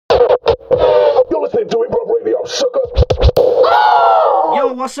You're listening to Improv Radio, sucker.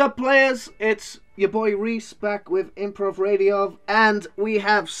 Yo, what's up, players? It's your boy Reese back with Improv Radio, and we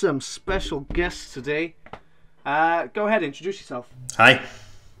have some special guests today. Go ahead, introduce yourself. Hi.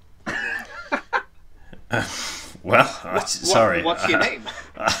 Sorry. What's your name?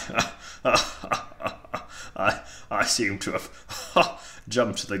 I seem to have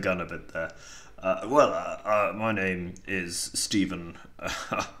jumped the gun a bit there. My name is Stephen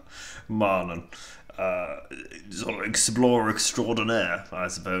Marnon. Sort of explorer extraordinaire, I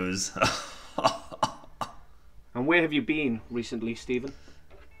suppose. And where have you been recently, Stephen?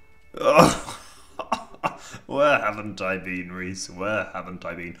 Where haven't I been, Reese? Where haven't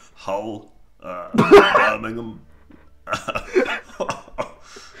I been? Hull? Birmingham?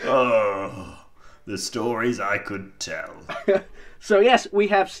 Oh, the stories I could tell. So yes, we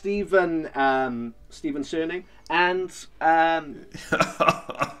have Stephen Cerning and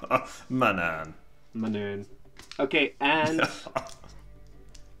Manan. Okay, and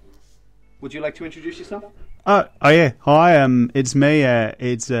would you like to introduce yourself? Oh yeah. Hi, it's me.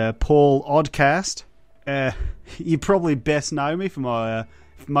 It's Paul Oddcast. You probably best know me for my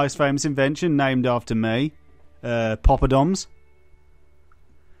most famous invention, named after me, poppadoms.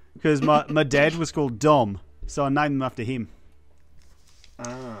 Because my dad was called Dom, so I named them after him.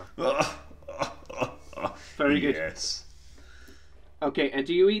 Ah. Very good. Yes. Okay, and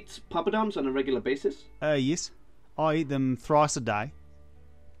do you eat poppadoms on a regular basis? Yes. I eat them thrice a day.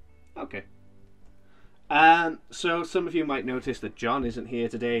 Okay. So some of you might notice that John isn't here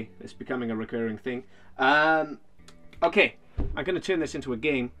today. It's becoming a recurring thing. Okay, I'm going to turn this into a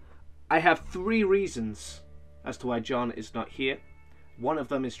game. I have 3 reasons as to why John is not here. One of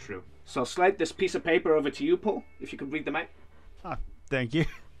them is true. So I'll slide this piece of paper over to you, Paul, if you could read them out. Oh, thank you.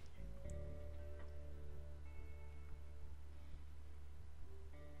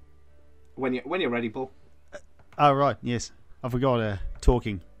 When you're ready, Paul. Oh, right, yes. I forgot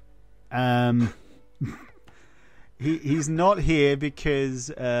talking. He's not here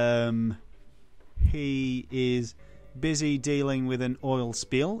because he is busy dealing with an oil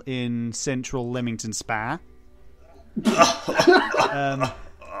spill in central Leamington Spa.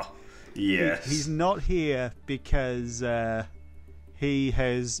 Yes. He's not here because he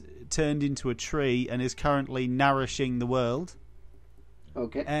has turned into a tree and is currently nourishing the world.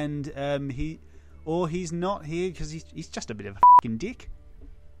 Okay. And he's not here because he's just a bit of a fucking dick.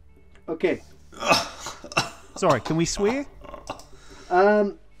 Okay. Sorry, can we swear?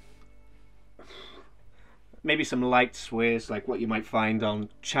 Maybe some light swears, like what you might find on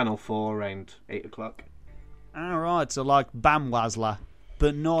Channel 4 around 8 o'clock. Alright, so like Bamwazla,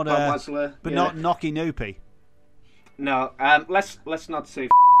 but not Bamwazla, but yeah. not Knocky Noopy. No, let's not say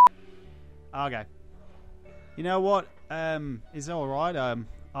Okay. You know what? It's alright.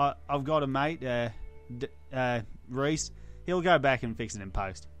 I've got a mate, Reese. He'll go back and fix it in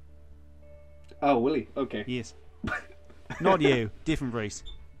post. Oh, will he? Okay. Yes. Not you. Different Reese.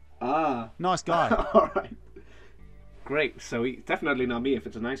 Ah. Nice guy. Alright. Great. So he's definitely not me if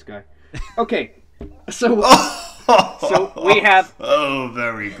it's a nice guy. Okay. So we have... Oh,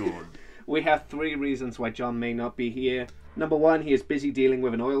 very good. We have 3 reasons why John may not be here. Number 1, he is busy dealing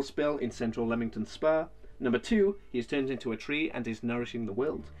with an oil spill in central Leamington Spa. Number 2, he has turned into a tree and is nourishing the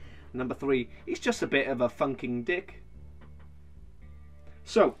world. Number 3, he's just a bit of a funking dick.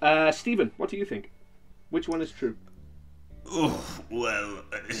 So, Stephen, what do you think? Which one is true? Oh, well,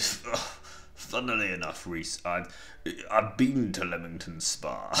 funnily enough, Reese, I've been to Leamington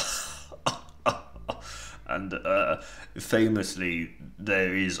Spa. And famously,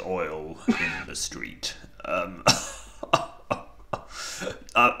 there is oil in the street.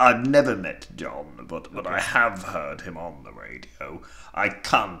 I've never met John, but Okay. I have heard him on the radio. I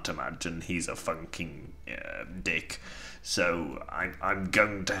can't imagine he's a funking dick, so I'm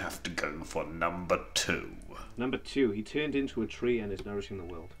going to have to go for number 2. Number 2, he turned into a tree and is nourishing the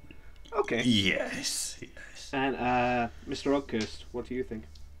world. Okay. Yes. And Mr. Oddcast, what do you think?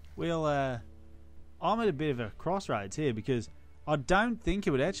 Well, I'm at a bit of a crossroads here because I don't think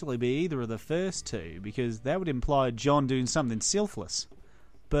it would actually be either of the first 2 because that would imply John doing something selfless.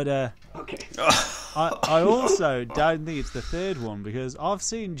 But Okay. I also don't think it's the third one because I've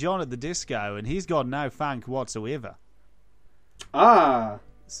seen John at the disco and he's got no funk whatsoever.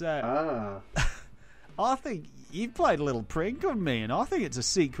 So I think you've played a little prank on me, and I think it's a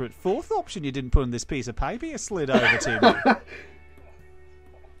secret 4th option you didn't put on this piece of paper you slid over to me.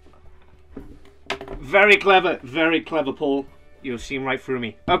 Very clever, Paul. You've seen right through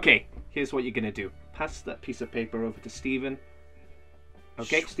me. Okay, here's what you're going to do. Pass that piece of paper over to Stephen.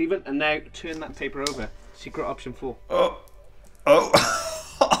 Okay, Stephen, and now turn that paper over. Secret option 4. Oh.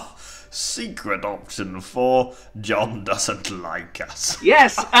 secret option 4, John doesn't like us.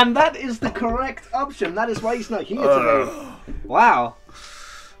 Yes, and that is the correct option. That is why he's not here today. Wow.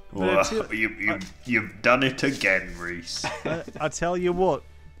 Well, you've done it again, Reese. I tell you what,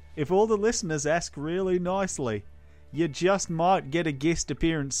 if all the listeners ask really nicely, you just might get a guest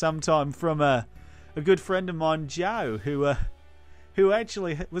appearance sometime from a good friend of mine, Joe, who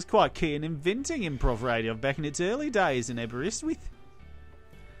actually was quite key in inventing improv radio back in its early days in Aberystwyth.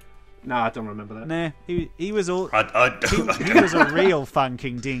 No, I don't remember that. Nah, he was all. I He was a real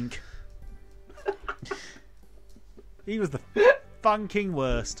funking dink. He was the funking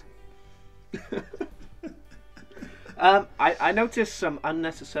worst. I noticed some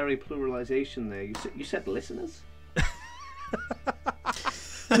unnecessary pluralization there. You said listeners?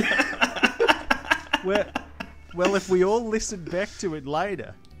 Well, if we all listen back to it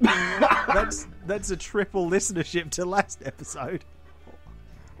later, that's a triple listenership to last episode.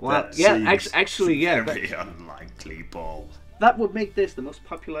 Well, That yeah, seems actually, yeah. very unlikely, Paul. That would make this the most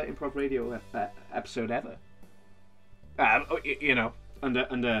popular improv radio episode ever.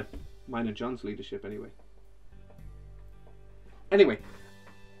 Under mine and John's leadership, anyway. Anyway,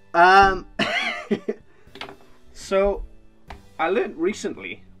 so I learned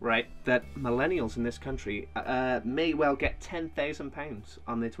recently, right, that millennials in this country may well get £10,000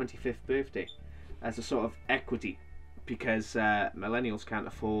 on their 25th birthday as a sort of equity, because millennials can't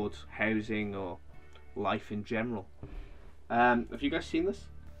afford housing or life in general. Have you guys seen this?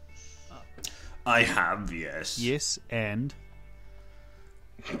 I have, yes. Yes, and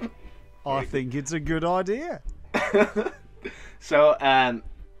I think it's a good idea. So,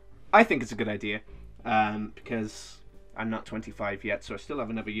 I think it's a good idea, because I'm not 25 yet, so I still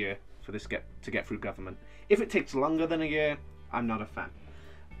have another year for this to get through government. If it takes longer than a year, I'm not a fan.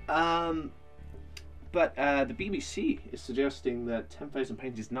 But the BBC is suggesting that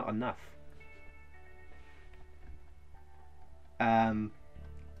 £10,000 is not enough. And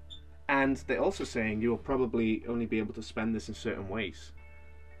they're also saying you'll probably only be able to spend this in certain ways.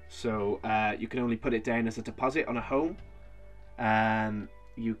 So you can only put it down as a deposit on a home.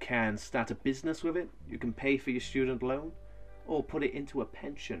 You can start a business with it. You can pay for your student loan, or put it into a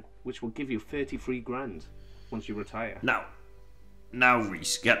pension, which will give you 33 grand once you retire. Now,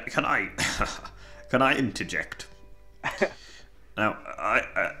 Reese, can I can I interject? Now,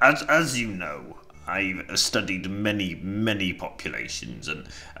 as you know, I've studied many populations, and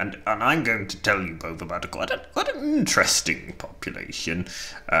I'm going to tell you both about quite an interesting population.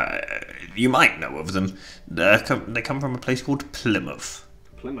 You might know of them. They come from a place called Plymouth.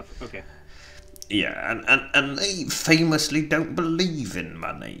 Plymouth, okay. Yeah, and they famously don't believe in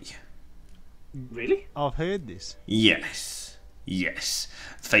money. Really? I've heard this. Yes.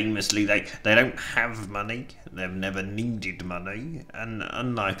 Famously, they don't have money. They've never needed money, and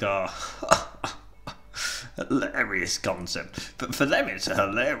unlike our hilarious concept, but for them it's a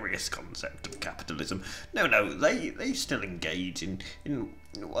hilarious concept of capitalism. No, they still engage in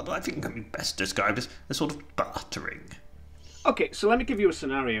what I think can be best described as a sort of bartering. Okay, so let me give you a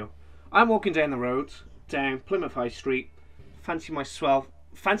scenario. I'm walking down the road, down Plymouth High Street, fancy myself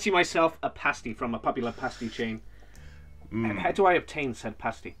a pasty from a popular pasty chain. How do I obtain said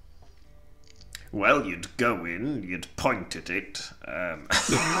pasty? Well, you'd go in, you'd point at it.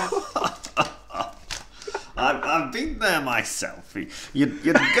 I've been there myself. You'd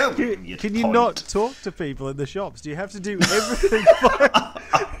go in, you'd Can you point. not talk to people in the shops? Do you have to do everything?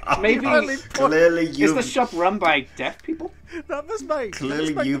 Maybe Clearly, is the shop run by deaf people? That must make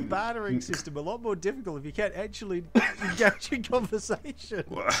the bartering system a lot more difficult if you can't actually engage in conversation.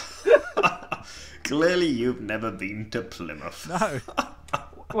 Clearly, you've never been to Plymouth. No.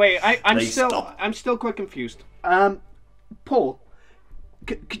 Wait, I'm They stop. still quite confused. Paul,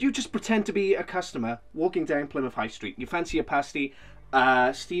 could you just pretend to be a customer walking down Plymouth High Street? You fancy a pasty.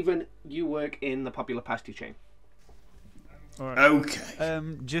 Stephen, you work in the popular pasty chain. Okay.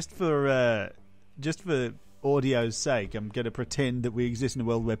 Just for audio's sake, I'm going to pretend that we exist in a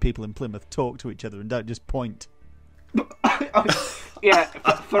world where people in Plymouth talk to each other and don't just point. Yeah,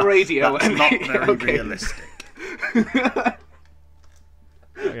 for radio. That's not very Okay. realistic.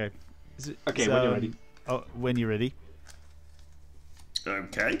 Okay. Okay, when you're ready. Oh, when you're ready.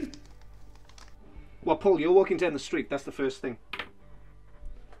 Okay. Well, Paul, you're walking down the street. That's the first thing.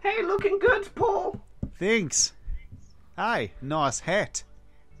 Hey, looking good, Paul. Thanks. Hi, nice hat.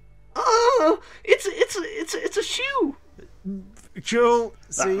 Oh, it's a shoe. Cool.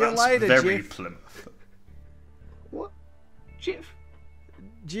 See you That's later, very Jeff. Plymouth. What? Jif?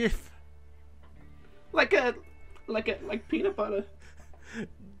 Jeff. Like peanut butter.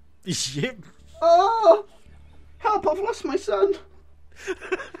 Yep. Oh, help! I've lost my son.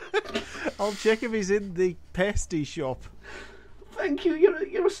 I'll check if he's in the pasty shop. Thank you.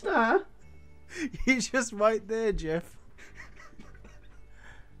 You're a star. You just wait there, Jeff.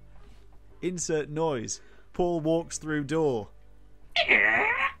 Insert noise. Paul walks through door.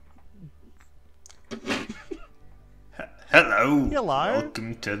 Hello. Hello.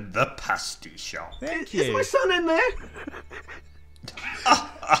 Welcome to the pasty shop. Thank Is you. my son in there?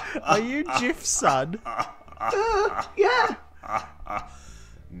 Are you Jeff's son? Yeah.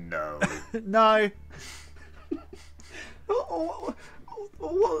 No. No.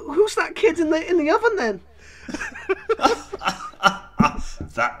 Who's that kid in the oven then?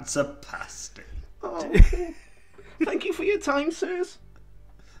 That's a pasty. Oh, thank you for your time, sirs.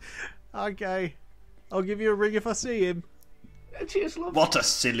 Okay. I'll give you a ring if I see him. Cheers, love. What a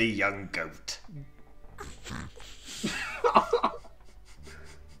silly young goat.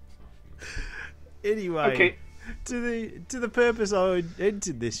 Anyway, Okay. to the purpose I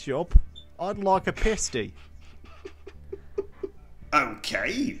entered this shop, I'd like a pasty.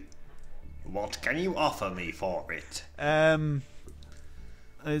 Okay. What can you offer me for it?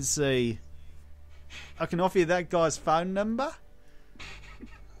 Let's see. I can offer you that guy's phone number.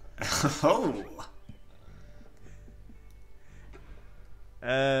 Oh.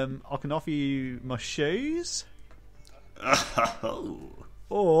 I can offer you my shoes, Oh.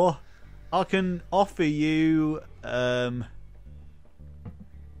 or I can offer you.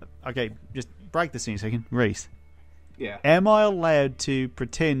 Okay, just break this in a second, Reese. Yeah. Am I allowed to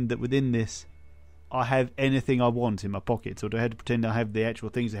pretend that within this I have anything I want in my pockets, or do I have to pretend I have the actual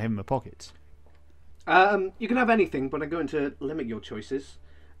things I have in my pockets? You can have anything, but I'm going to limit your choices.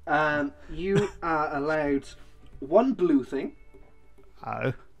 You are allowed one blue thing,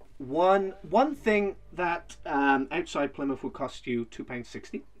 Oh. one thing that outside Plymouth will cost you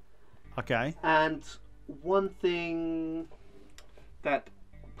 £2.60, Okay. and one thing that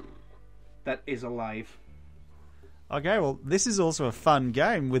is alive. Okay, well, this is also a fun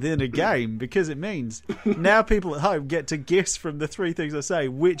game within a game because it means now people at home get to guess from the three things I say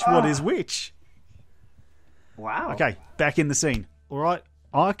which one is which. Wow. Okay, back in the scene. All right,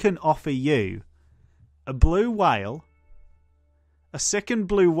 I can offer you a blue whale, a second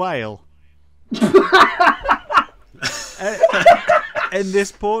blue whale, and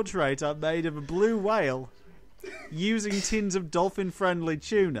this portrait I made of a blue whale using tins of dolphin-friendly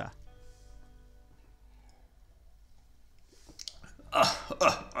tuna. I'll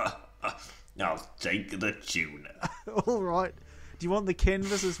take the tuna. All right. Do you want the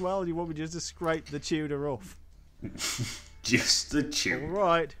canvas as well, or do you want me just to scrape the tuna off? Just the All tuna.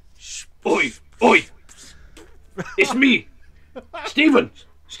 right. Oi! It's me! Stephen,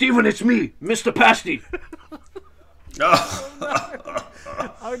 it's me, Mr. Pasty.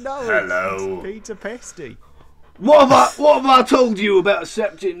 Oh no! Hello. It's Peter Pesty. What have I told you about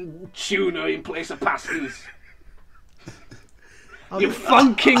accepting tuna in place of pasties? You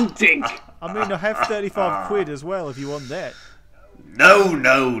funking dink! I mean, I have 35 quid as well if you want that.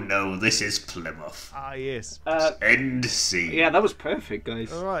 No. This is Plymouth. Ah, yes. End scene. Yeah, that was perfect,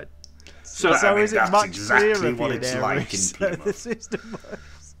 guys. All right. So I mean, is it that's much exactly clearer what for you it's now, like Reece, in that the Plymouth. system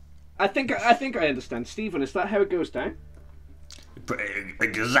works? I think I understand. Stephen, is that how it goes down?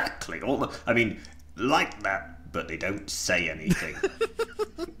 Exactly. I mean, like that, but they don't say anything.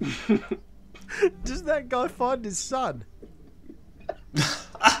 Does that guy find his son?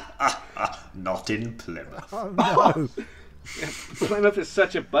 Not in Plymouth. Oh no! Plymouth is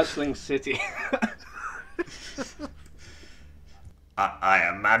such a bustling city. I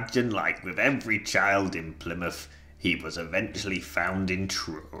imagine, like with every child in Plymouth, he was eventually found in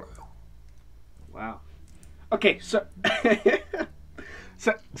Truro. Wow. Okay, so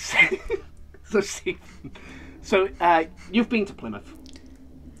so Stephen, so you've been to Plymouth,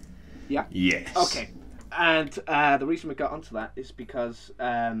 yeah? Yes. Okay, and the reason we got onto that is because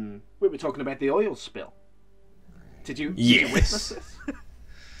we were talking about the oil spill. Did you witness this?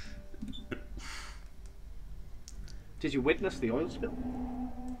 Did you witness the oil spill?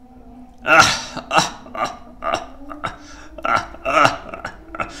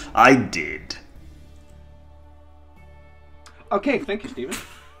 I did. Okay, thank you, Stephen.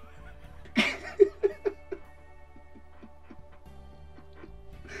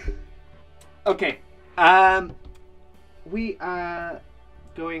 Okay, we are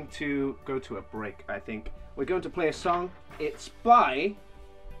going to go to a break, I think. We're going to play a song. It's by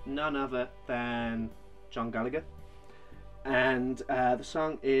none other than John Gallagher. And the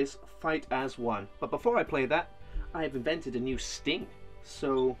song is Fight As One. But before I play that, I have invented a new sting.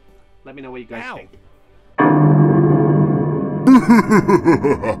 So let me know what you guys think.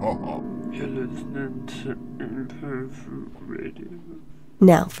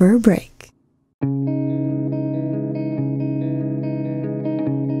 Now for a break.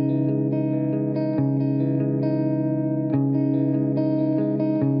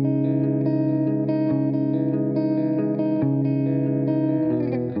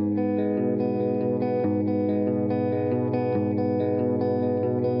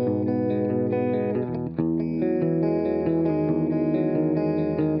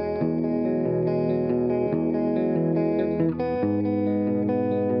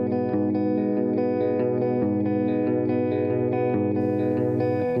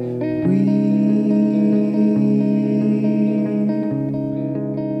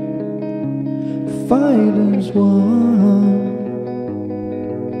 night is one,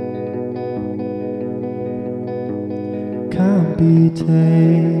 can't be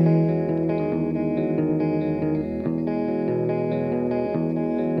tamed.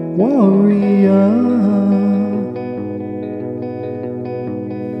 Warrior,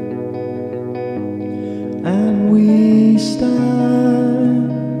 and we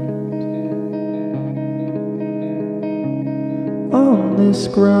stand on this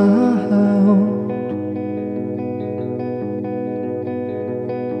ground,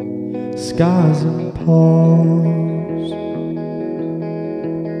 scars and pause,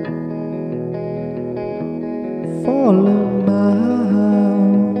 falling out.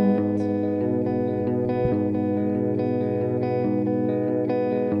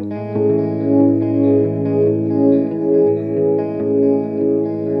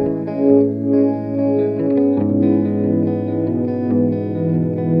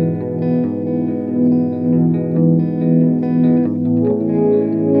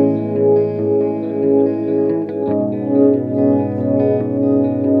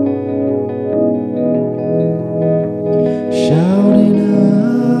 Shouting out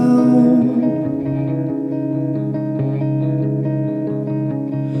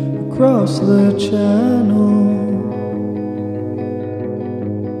across the channel,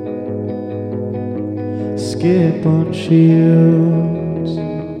 skip on shields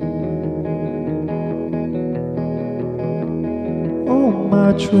on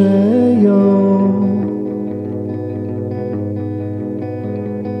my trail,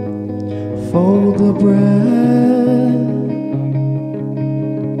 fold the bread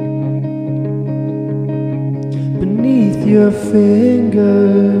beneath your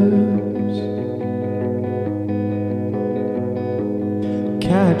fingers,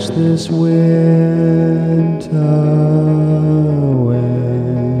 catch this winter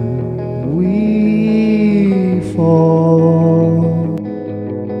when we fall.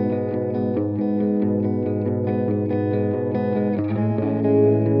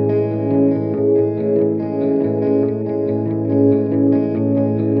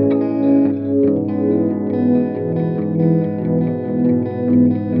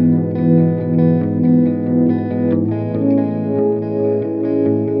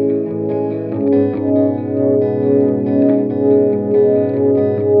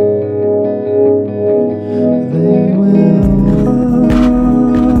 They will hunt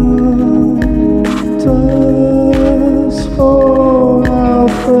us for our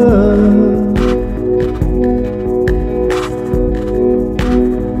fur.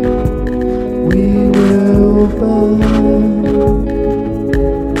 We will burn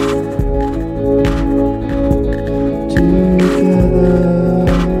together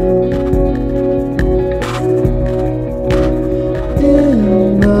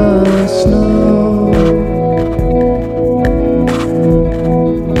in the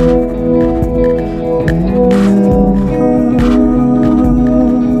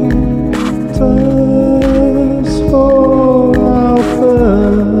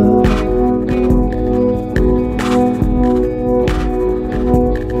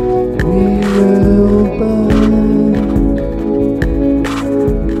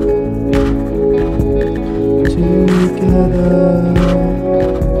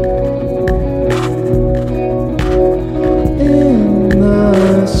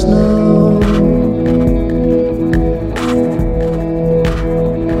snow.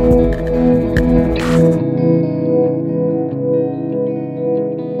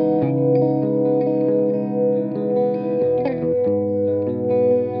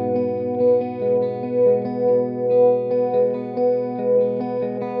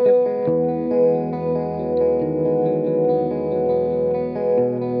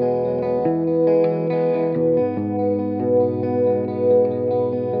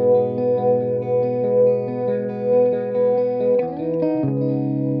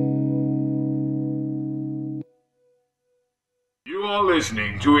 You are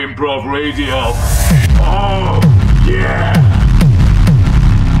listening to Improv Radio. Oh, yeah!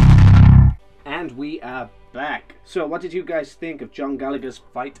 And we are back. So, what did you guys think of John Gallagher's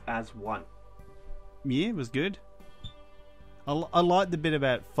Fight as One? Yeah, it was good. I liked the bit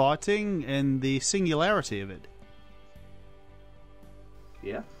about fighting and the singularity of it.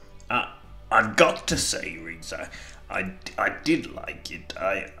 Yeah? I've got to say, Reza, I did like it.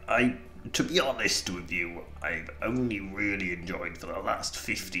 I to be honest with you, I've only really enjoyed for the last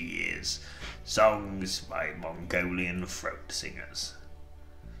 50 years songs by Mongolian throat singers.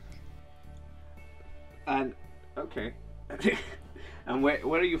 And, okay. And where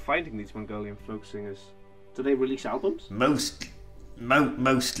are you finding these Mongolian folk singers? Do they release albums? Mostly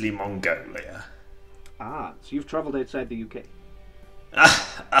Mongolia. Ah, so you've travelled outside the UK.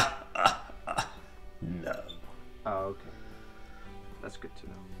 No. Oh, okay. That's good to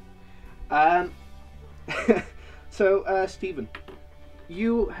know. So, Stephen,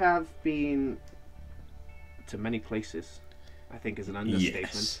 you have been to many places, I think is an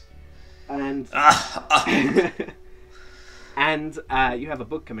understatement. Yes. And and you have a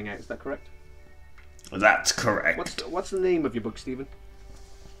book coming out, is that correct? That's correct. What's the name of your book, Stephen?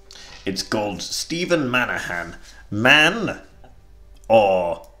 It's called Stephen Manahan. Man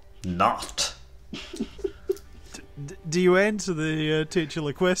or not? Do you answer the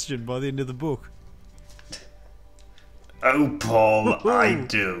titular question by the end of the book? Oh, Paul, I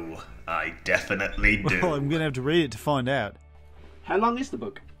do. I definitely do. Well, I'm going to have to read it to find out. How long is the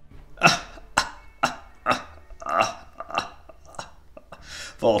book?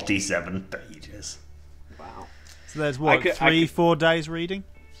 47 pages. Wow. So that's what, 3-4 days reading?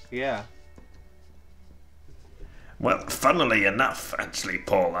 Yeah. Well, funnily enough, actually,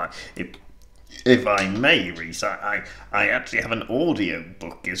 Paul, if I may, Reese, I actually have an audio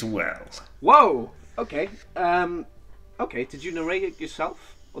book as well. Whoa. Okay. Okay. Did you narrate it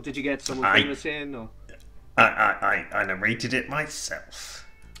yourself, or did you get someone famous in? Or I narrated it myself.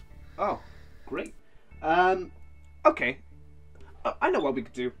 oh, great. Okay. I know what we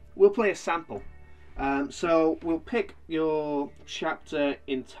could do. We'll play a sample. So we'll pick your chapter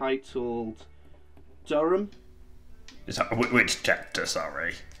entitled Durham. Which chapter,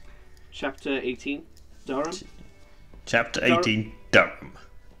 sorry? Chapter 18, Durham. Chapter 18, Durham.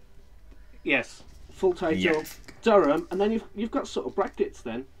 Yes, full title, Yes. Durham, and then you've got sort of brackets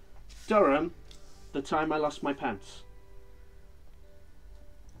then. Durham, the time I lost my pants.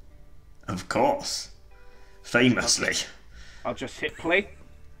 Of course. Famously. I'll just hit play.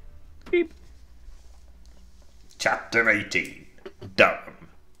 Beep. Chapter 18, Durham.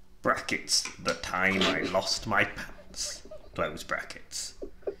 Brackets, the time I lost my pants. Close brackets.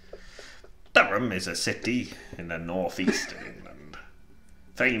 Durham is a city in the northeast of England.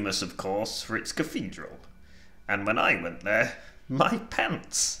 Famous, of course, for its cathedral. And when I went there, my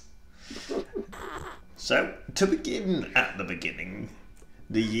pants. So, to begin at the beginning,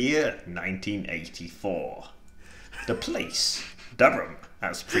 the year 1984. The place, Durham,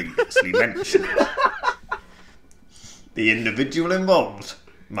 as previously mentioned. The individual involved,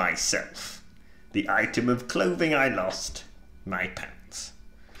 myself. The item of clothing I lost, my pants.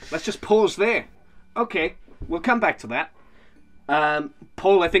 Let's just pause there. Okay, we'll come back to that.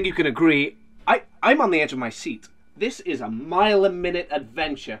 Paul, I think you can agree. I'm on the edge of my seat. This is a mile-a-minute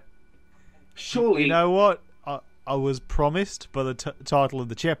adventure. Surely... You know what? I was promised by the title of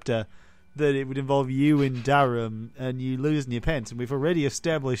the chapter that it would involve you in Durham and you losing your pants, and we've already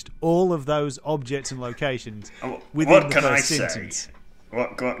established all of those objects and locations within What the can I first say? sentence.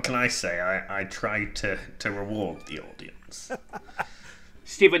 What can I say? I tried to reward the audience.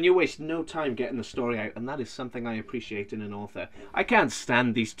 Stephen, you waste no time getting the story out, and that is something I appreciate in an author. I can't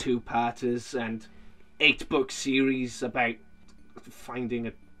stand these two-parters and 8-book series about finding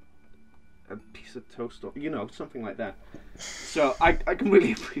a piece of toast or, something like that. So I can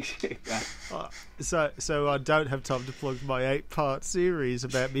really appreciate that. So I don't have time to plug my 8-part series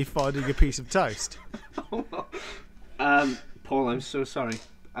about me finding a piece of toast. Paul, I'm so sorry.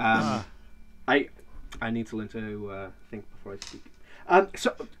 I need to learn to think before I speak.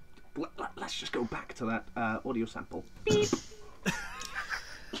 So let's just go back to that audio sample. Beep.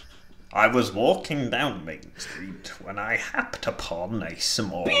 I was walking down Main Street when I happened upon a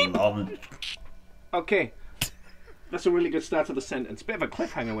small lawn. Okay. That's a really good start to the sentence. Bit of a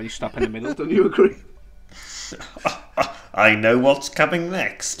cliffhanger when you stop in the middle, don't you agree? I know what's coming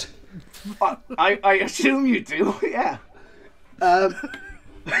next. I assume you do, yeah.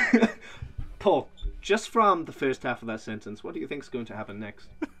 Paul, just from the first half of that sentence, what do you think is going to happen next?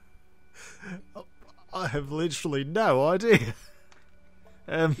 I have literally no idea.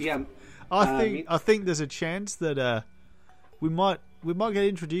 Yeah. I think there's a chance that we might get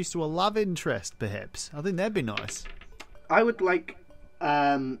introduced to a love interest, perhaps. I think that'd be nice. I would like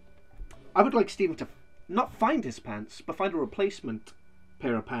Stephen to not find his pants, but find a replacement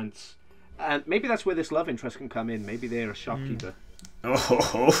pair of pants. And maybe that's where this love interest can come in. Maybe they're a shopkeeper.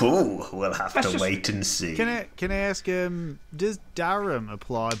 Oh, we'll have to wait and see. Can I ask, does Durham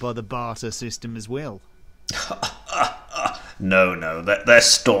apply by the barter system as well? No, they're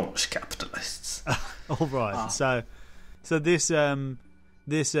staunch capitalists. All right. So this love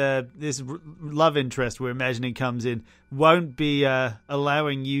interest we're imagining comes in won't be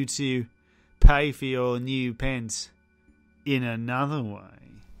allowing you to pay for your new pants in another way.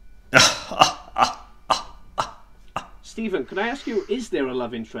 Stephen, can I ask you, is there a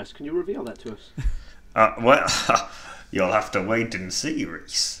love interest? Can you reveal that to us? Well, you'll have to wait and see,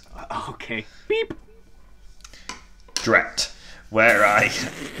 Reese. Okay. Beep. Dret, where I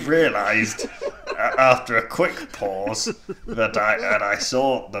realised after a quick pause that I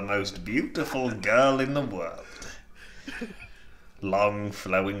saw the most beautiful girl in the world. Long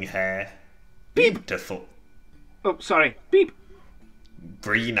flowing hair, beautiful, Oh, sorry. Beep.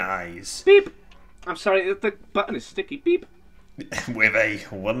 green eyes, Beep. I'm sorry, the button is sticky. Beep. with a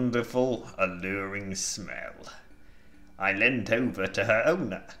wonderful, alluring smell. I leant over to her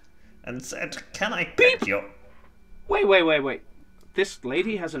owner and said, "Can I pet your..." Wait. This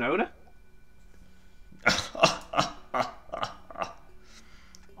lady has an owner?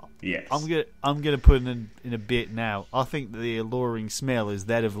 Yes. I'm gonna put in a bit now. I think the alluring smell is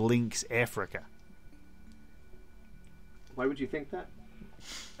that of Lynx Africa. Why would you think that?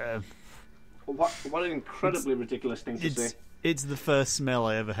 Um, What an incredibly ridiculous thing to say. It's the first smell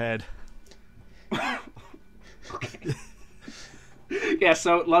I ever had. Yeah,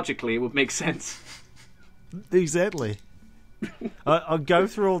 so logically it would make sense. Exactly. I'll go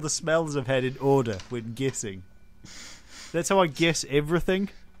through all the smells I've had in order when guessing. That's how I guess everything.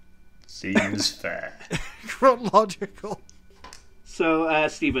 Seems fair. Chronological. So,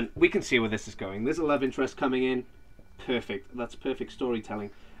 Stephen, we can see where this is going. There's a love interest coming in. Perfect. That's perfect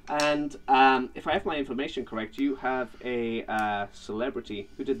storytelling. And if I have my information correct, you have a celebrity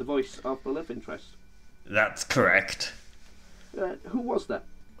who did the voice of the love interest. That's correct. Who was that?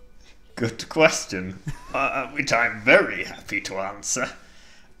 Good question, which I'm very happy to answer.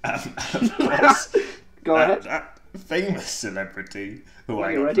 Of course, Go ahead. that famous celebrity who Are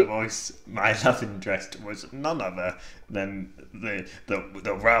I you got ready? to voice my love interest was none other than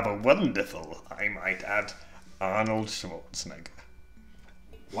the rather wonderful, I might add, Arnold Schwarzenegger.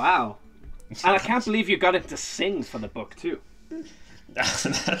 Wow. And I can't believe you got him to sing for the book, too.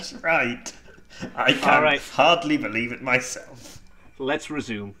 That's right. I All can right. hardly believe it myself. Let's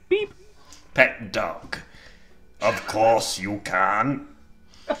resume. Beep. Pet dog. Of course you can.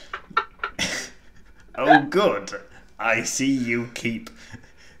 Oh, good. I see you keep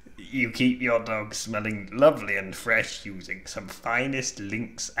your dog smelling lovely and fresh using some finest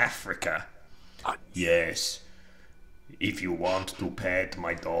Lynx Africa. Yes. If you want to pet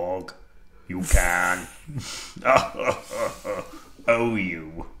my dog, you can. Oh,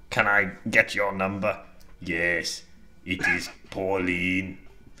 you. Can I get your number? Yes. It is Pauline.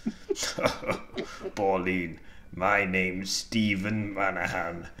 Pauline, my name's Stephen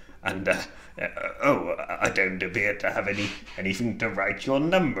Manahan, and I don't appear to have anything to write your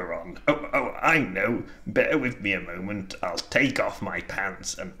number on. Oh, I know. Bear with me a moment. I'll take off my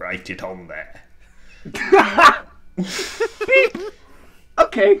pants and write it on there.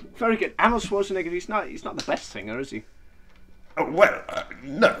 Okay, very good. Arnold Schwarzenegger, he's not the best singer, is he? Oh, well,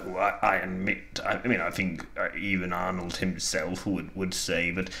 no, I admit. I mean, I think even Arnold himself would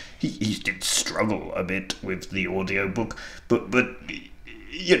say that he did struggle a bit with the audiobook, but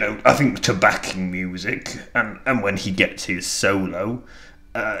you know, I think to backing music and when he gets his solo,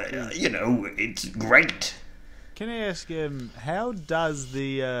 you know, it's great. Can I ask how does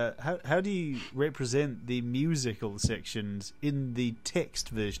the how do you represent the musical sections in the text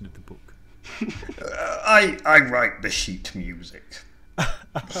version of the book? I write the sheet music.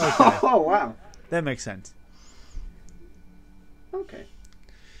 Oh, wow. That makes sense. Okay.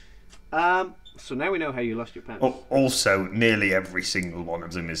 So now we know how you lost your pants. Also, nearly every single one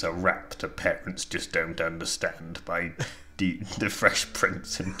of them is a rap to Parents Just Don't Understand by the Fresh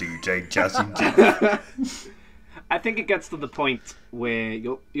Prince and DJ Jazzy Jeff. I think it gets to the point where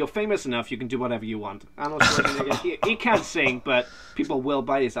you're famous enough you can do whatever you want. Arnold Schwarzenegger, he can't sing, but people will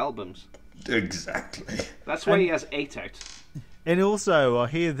buy his albums. Exactly. That's why he has 8 out. And also, I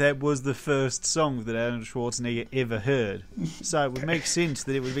hear that was the first song that Arnold Schwarzenegger ever heard. So it would make sense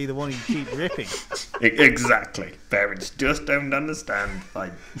that it would be the one he'd keep ripping. Exactly. Parents Just Don't Understand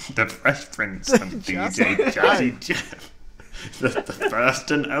by the Fresh Prince and DJ Jazzy Jeff. The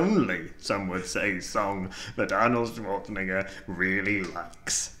first and only, some would say, song that Arnold Schwarzenegger really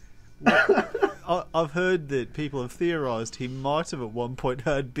likes. I've heard that people have theorised he might have at one point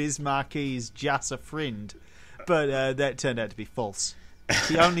heard Biz Marquis's Just a Friend, but that turned out to be false.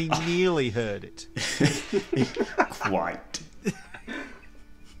 He only nearly heard it. Quite.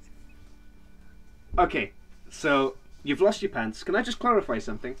 Okay, so you've lost your pants. Can I just clarify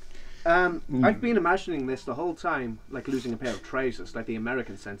something? I've been imagining this the whole time, like losing a pair of trousers, like the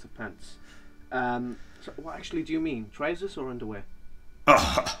American sense of pants. So what actually do you mean? Trousers or underwear?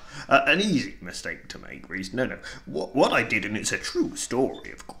 An easy mistake to make, Reese. No. What I did, and it's a true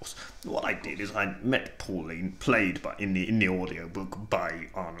story, of course. What I did is I met Pauline, played by in the audiobook by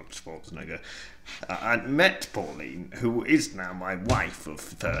Arnold Schwarzenegger. I met Pauline, who is now my wife of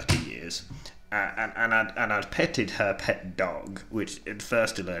 30 years. And I'd petted her pet dog, which at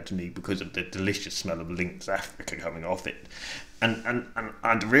first alerted me because of the delicious smell of Lynx Africa coming off it. And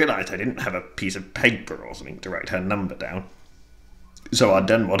I'd realised I didn't have a piece of paper or something to write her number down. So I'd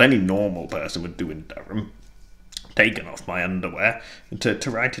done what any normal person would do in Durham, taken off my underwear to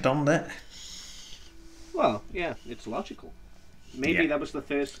write it on there. Well, yeah, it's logical. Maybe Yeah. that was the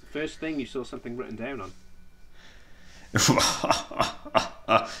first thing you saw something written down on.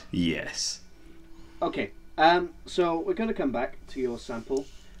 Yes. Okay, so we're going to come back to your sample.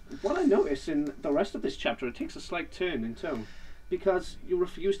 What I notice in the rest of this chapter, it takes a slight turn in tone, because you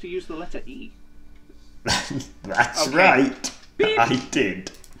refuse to use the letter E. That's Okay. right. Beep. I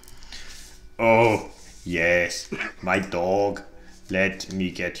did. Oh, yes. My dog. Let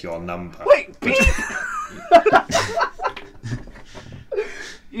me get your number. Wait, beep!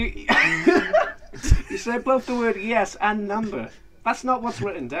 you, you said both the word yes and number. That's not what's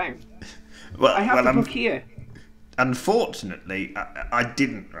written down. Well, I have the I'm- book here. Unfortunately, I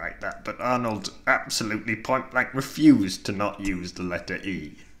didn't write that, but Arnold absolutely point-blank refused to not use the letter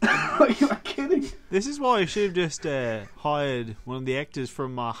E. You are kidding. This is why I should have just hired one of the actors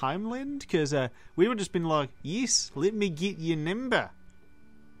from my homeland, because we would have just been like, yes, let me get your number.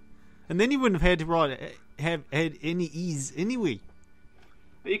 And then you wouldn't have had to have had any E's anyway.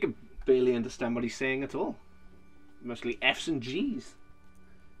 You can barely understand what he's saying at all. Mostly F's and G's.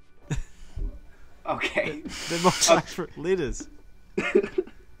 Okay. They're my favourite letters.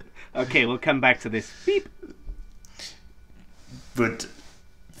 Okay, we'll come back to this. Beep. But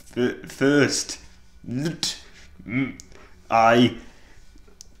first, I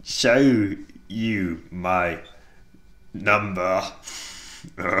show you my number.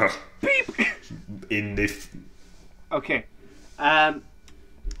 Beep. In this. Okay. I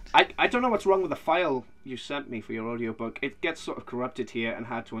don't know what's wrong with the file you sent me for your audiobook. It gets sort of corrupted here and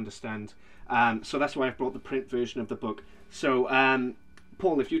hard to understand. So that's why I've brought the print version of the book. So,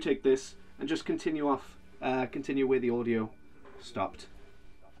 Paul, if you take this and just continue where the audio stopped.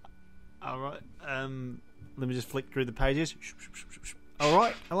 All right. Let me just flick through the pages. All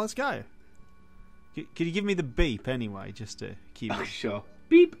right, now let's go. Could you give me the beep anyway, just to keep Oh, it? sure.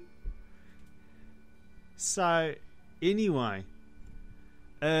 Beep. So, anyway,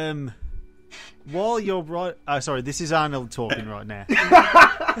 while you're right, sorry, this is Arnold talking right now.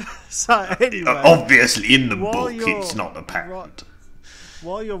 So anyway, Obviously, in the while book, you're it's not apparent.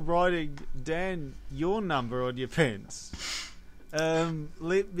 while you're writing down your number on your pens,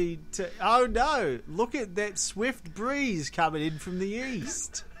 let me. Oh no! Look at that swift breeze coming in from the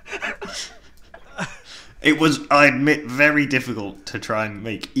east. It was, I admit, very difficult to try and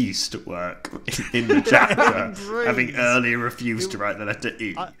make East work in the chapter, Breeze. having earlier refused to write the letter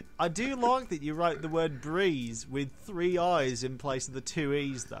E. I do like that you wrote the word breeze with 3 I's in place of the 2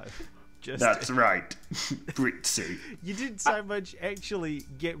 E's, though. That's right. Britzy. You didn't so much actually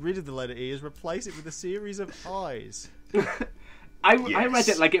get rid of the letter E as replace it with a series of I's. I read Yes.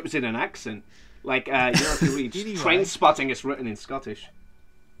 it like it was in an accent. Like, you know, if you read Anyway. Train Spotting, it's written in Scottish.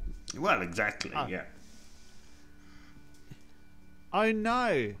 Well, exactly, yeah. Oh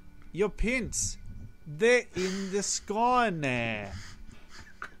no, your pins, they're in the sky now.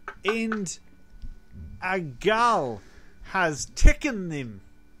 And a gull has taken them.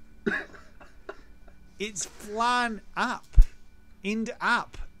 It's flown up and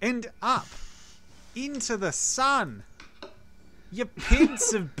up and up into the sun. Your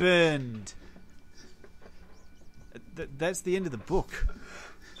pins have burned. That's the end of the book.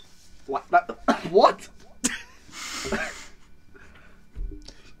 What? What?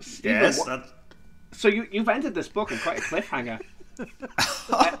 Yes, what- that, So you've ended this book on quite a cliffhanger.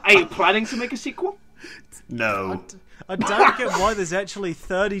 Are you planning to make a sequel? no. I don't get why there's actually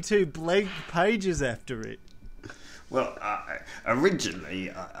 32 blank pages after it. Well, originally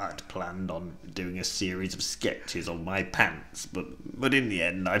I'd planned on doing a series of sketches on my pants, but in the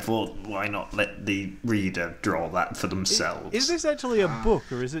end I thought, why not let the reader draw that for themselves? Is this actually a book,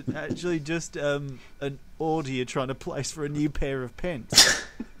 or is it actually just an order you're trying to place for a new pair of pants?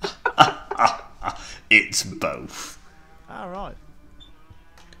 It's both. All right.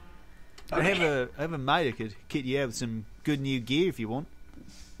 I have a mate who could kit you out with some good new gear if you want.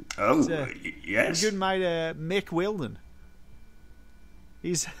 Oh, a yes. Good mate, Mick Weldon.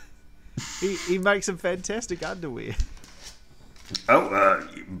 He makes some fantastic underwear. Oh,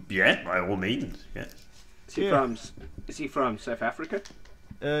 yeah, by all means, yes. Yeah. Is he from South Africa?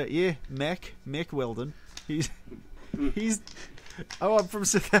 Yeah, Mac Weldon. He's. Oh, I'm from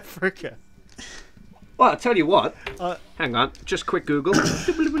South Africa. Well, I'll tell you what. Uh, Hang on, just quick Google.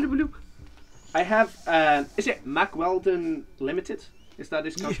 I have. Is it Mac Weldon Limited? Is that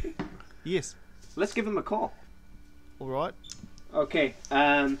his company? Yes. Let's give him a call. All right. Okay.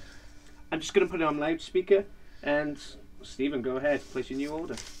 I'm just going to put it on loudspeaker, and Stephen, go ahead. Place your new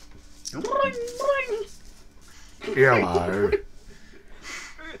order. Hello.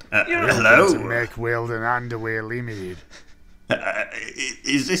 Hello. Mac Weldon Underwear Limited.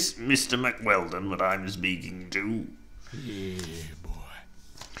 Is this Mr. McWeldon what I'm speaking to? Yeah, boy.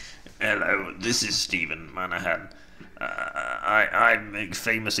 Hello, this is Stephen Manahan. I'm a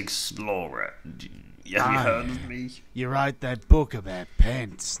famous explorer. Have you heard of me? You wrote that book about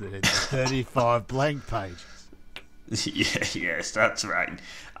pants that had 35 blank pages. Yes, that's right.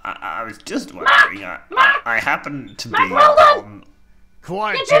 I was just wondering. I happen to be on.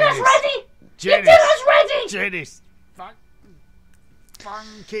 Quiet, Your dinner's Janice. ready! Janice. Your dinner's ready! Janice.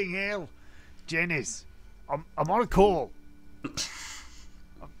 Fucking hell. Janice. I'm on a call.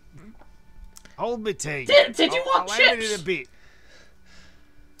 Hold me tea. Did you want I'll have it in chips? a bit.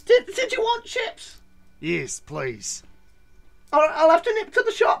 Did you want chips? Yes, please. I'll have to nip to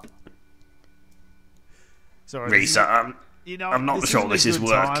the shop. Sorry. this Risa, is- you know, I'm not this sure isn't a this is good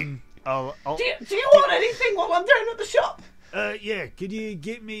working. time. I'll, Do you want anything while I'm down at the shop? yeah, could you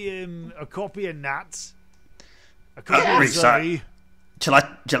get me a copy of Nuts? A copy of Risa, Zoe?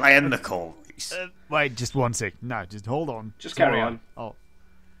 shall I end the call, Reese? Wait, just one sec. No, just hold on. Just It's carry all right.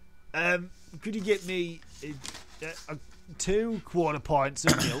 Oh. Could you get me 2 quarter pints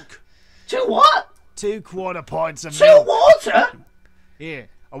of milk? 2 what? 2 quarter pints of 2 milk. water? Yeah.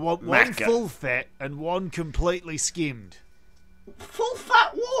 I want one Macca. full fat and one completely skimmed. Full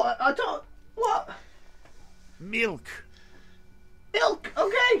fat water? I don't... What? Milk. Milk,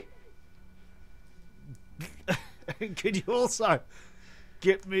 okay. Could you also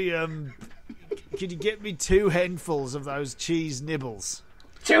get me could you get me 2 handfuls of those cheese nibbles?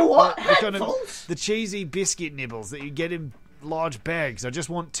 2 what? The kind of- Handfuls? the cheesy biscuit nibbles that you get in large bags. I just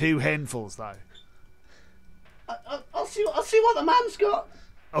want 2 handfuls though. I'll see what the man's got.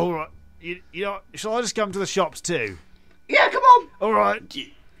 All right. You know, shall I just come to the shops too? Yeah, come on. All right.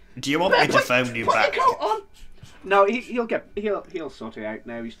 Do you want me to phone you Put back? your coat on. No, he'll sort it out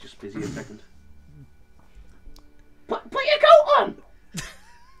now. He's just busy a second. Put your coat on.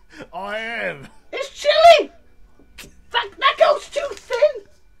 I am. It's chilly. That coat's too thin.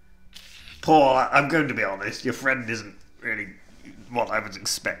 Paul, I'm going to be honest. Your friend isn't really what I was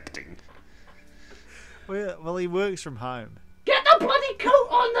expecting. Well, he works from home. Get the bloody coat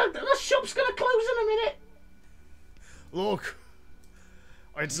on. The shop's gonna close in a minute. Look,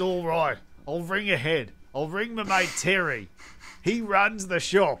 it's all right. I'll ring ahead. I'll ring my mate Terry. He runs the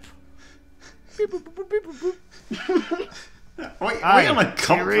shop. We're Hey, on a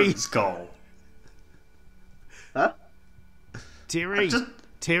conference call. Huh? Terry, just-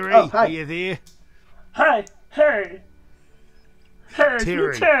 Terry, Oh, hi. are you there? Hey, hey. Hey,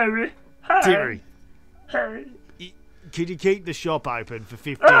 Terry. Terry. Hey, Terry, hey. could you keep the shop open for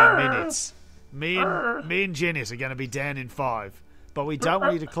 15 minutes? Me and Janice are going to be down in 5, but we don't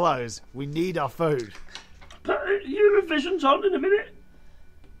want you to close. We need our food. Eurovision's on in a minute.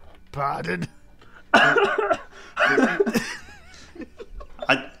 Pardon?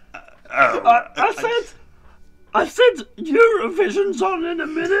 I said Eurovision's on in a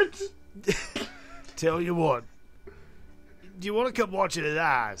minute. Tell you what. Do you want to come watch it at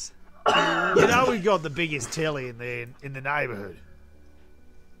ours? You know we've got the biggest telly in the neighbourhood.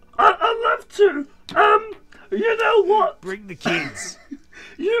 I'd love to. You know what? Bring the kids.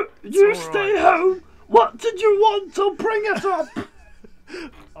 You all stay right. home. What did you want? I'll bring it up.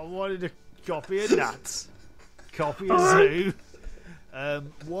 I wanted a copy of Nuts, copy of Zoo,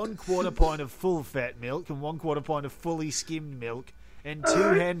 1 quarter pint of full fat milk and 1 quarter pint of fully skimmed milk, and 2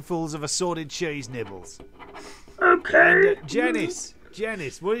 handfuls of assorted cheese nibbles. Okay. Janice,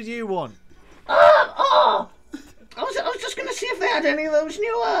 what did you want? I was just gonna see if they had any of those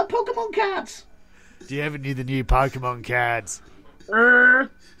new Pokemon cards. Do you have any of the new Pokemon cards?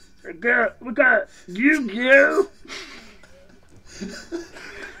 We got Yu-Gi-Oh.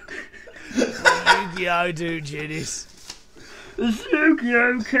 Yu-Gi-Oh, do, Janice. Is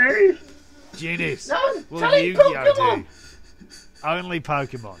Yu-Gi-Oh okay? Janice, No, will tell him Yu-Gi-Oh Pokemon. do? Only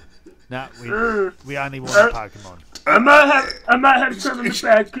Pokemon. No, we only want a Pokemon. I might have some in the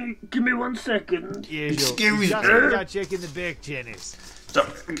bag. Give me 1 second. Yeah, sure. Excuse Just me. go check in the back, Janice. So,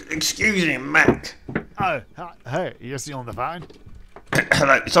 excuse me, Mac. Oh, hey, you're still on the phone?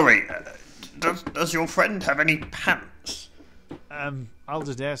 Hello, sorry. does your friend have any pants? I'll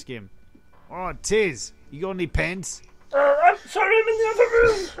just ask him. Oh, Tiz, you got any pants? I'm sorry, I'm in the other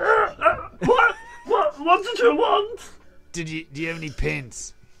room. What did you want? Do you have any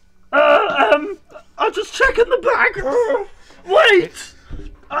pants? I'll just check in the bag. Wait.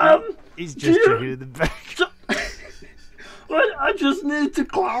 He's just checking in the back. Well, I just need to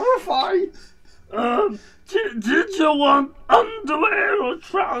clarify. Did you want underwear or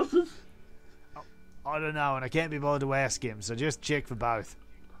trousers? I don't know, and I can't be bothered to ask him, so just check for both.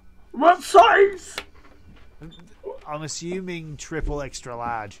 What size? I'm assuming triple extra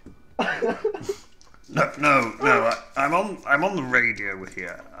large. No. I'm on the radio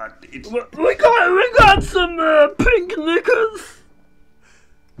here. We got some pink knickers.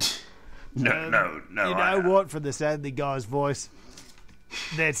 No. You know what? From the sound of the guy's voice,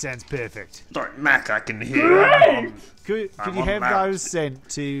 that sounds perfect. Sorry, Mac, I can hear you. Could I'm you on have that. those sent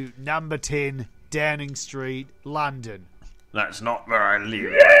to number 10 Downing Street, London? That's not where I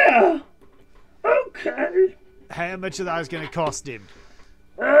live. Yeah. Okay. How much are those going to cost him?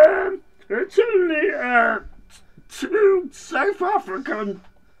 It's only 2 South African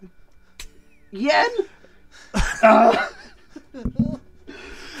yen.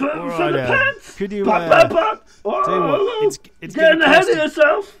 For the pants. Could you? Tell you what, it's getting gonna ahead cost of him.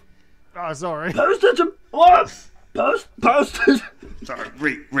 yourself. Oh, sorry. Postage and what? Postage. Sorry,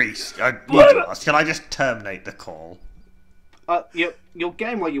 Reese, I need to ask, can I just terminate the call? You're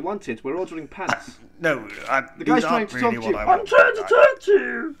getting what you wanted. We're ordering pants. No, The guy's these trying aren't to really talk to what you. I I'm want. trying to talk to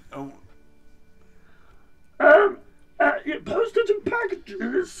you. Oh, Your postage and packaging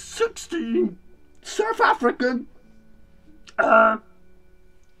is 16 South African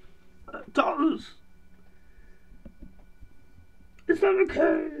dollars. Is that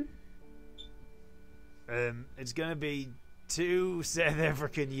okay? It's going to be 2 South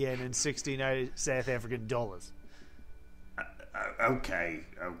African yen and 16 South African dollars. okay,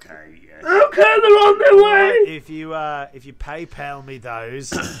 yes. Okay, they're on their way. If you PayPal me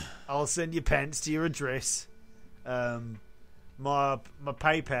those, I'll send you pants to your address. My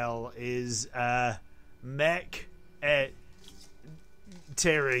PayPal is Mac at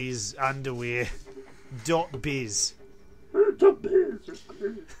Terry's Underwear .biz.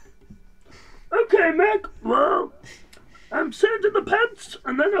 Okay, Mac. Well, I'm sending the pants,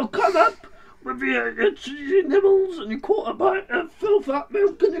 and then I'll come up with your cheesy nibbles and your quarter pint of full fat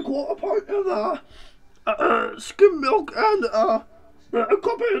milk and your quarter pint of skim milk and a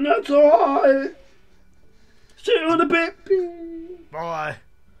copy of nuts. Alright. See you in a bit. Bye.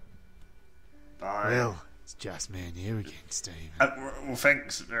 Bye. Well, it's just me and you again, Steve. Well,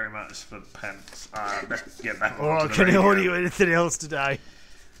 thanks very much for the pants. Let's get back on Or to the can I radio. order you anything else today?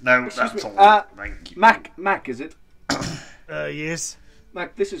 No, that's me. all. Thank you. Mac, is it? Yes.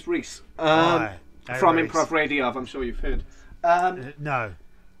 Mac, this is Reese. Hi. Hey, From Reese. Improv Radio, I'm sure you've heard. No.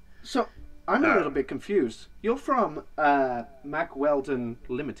 So, I'm a little bit confused. You're from Mac Weldon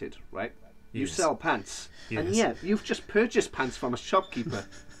Limited, right? You Yes. sell pants. And Yes. yet, you've just purchased pants from a shopkeeper.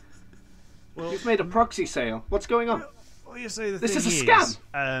 You've made a proxy sale. What's going on? Well, you see, the This thing is a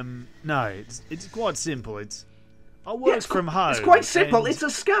scam. No, it's quite simple. I work from home. It's quite simple. and- It's a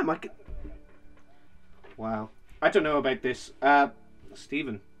scam. Wow. I don't know about this.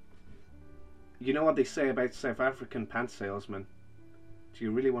 Stephen, you know what they say about South African pants salesmen? Do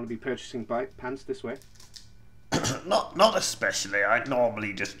you really want to be purchasing pants this way? Not especially. I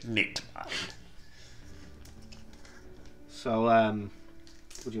normally just knit mine. So,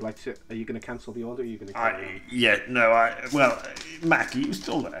 would you like to... Are you going to cancel the order? Or are you going to... Well, Mac, are you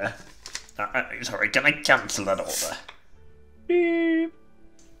still there? Sorry, can I cancel that order? Beep.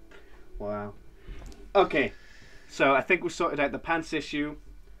 Wow. Okay. So, I think we've sorted out the pants issue.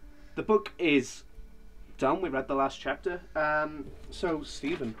 The book is done. We read the last chapter. So,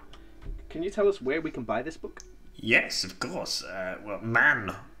 Stephen, can you tell us where we can buy this book? Yes, of course. Well,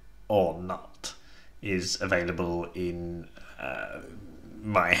 Man or Not is available in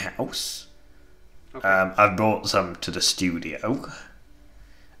my house. Okay. I've brought some to the studio.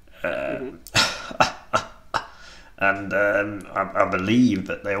 And I believe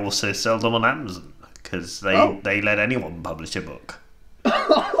that they also sell them on Amazon because they let anyone publish a book.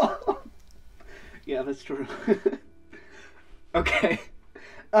 Yeah, that's true. Okay.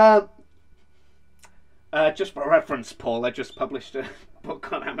 Just for reference, Paul, I just published a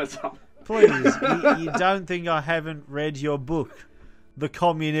book on Amazon. Please, you don't think I haven't read your book, The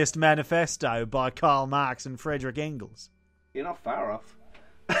Communist Manifesto by Karl Marx and Friedrich Engels? You're not far off.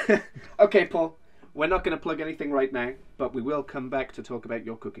 Okay, Paul, we're not going to plug anything right now, but we will come back to talk about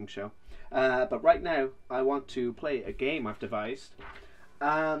your cooking show. But right now, I want to play a game I've devised.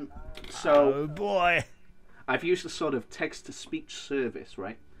 So Oh boy. I've used a sort of text-to-speech service,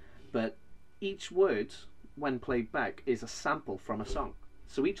 right? But each word, when played back, is a sample from a song.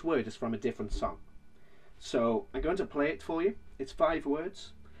 So each word is from a different song. So I'm going to play it for you. It's 5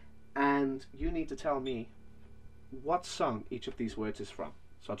 words, and you need to tell me what song each of these words is from.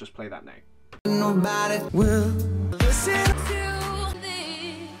 So I'll just play that now. Nobody will listen to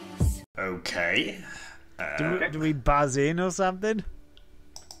this. Okay. Do we buzz in or something?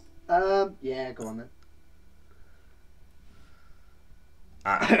 Yeah, go on then.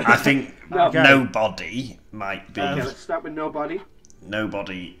 I think Okay. Nobody might be. Okay, let's start with Nobody.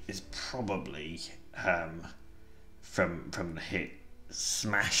 Nobody is probably from the hit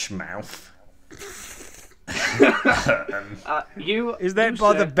Smash Mouth. Is that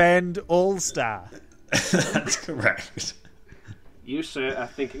by the band All Star? That's correct. You, sir, are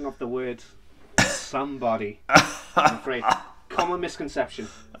thinking of the word somebody. I'm afraid. Common misconception.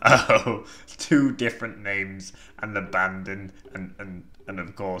 Oh, 2 different names, and the band and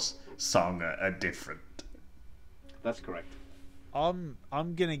of course song are different. That's correct. I'm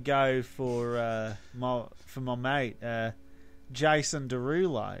gonna go for my mate, Jason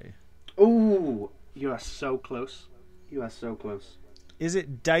Derulo. Ooh, you are so close. You are so close. Is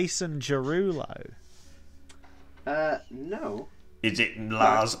it Jason Derulo? No. Is it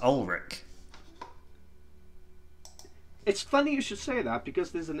Lars Ulrich? It's funny you should say that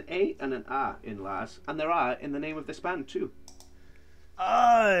because there's an A and an R in Lars, and there are in the name of this band too.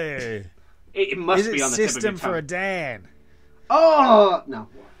 Oh, It must is it be on the tip of System your for a tongue. Dan? Oh no.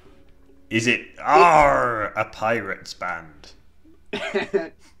 Is it a pirates band?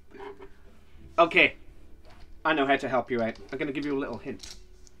 Okay, I know how to help you out. I'm going to give you a little hint.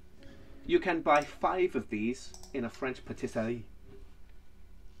 You can buy 5 of these in a French patisserie.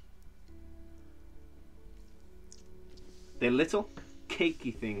 They're little,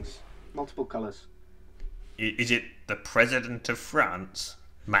 cakey things, multiple colours. Is it the President of France?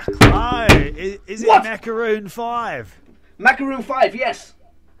 Macron. Oh, is it What? Macaroon 5? Macaroon 5, yes!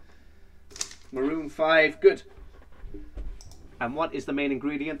 Maroon 5, good. And what is the main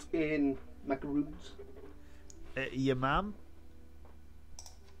ingredient in macaroons? Your mum?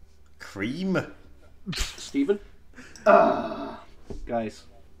 Cream. Stephen? Guys,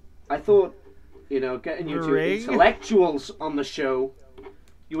 I thought, getting you two Meringue? intellectuals on the show,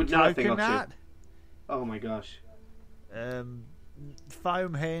 you would know a thing or two. Coconut? Oh my gosh.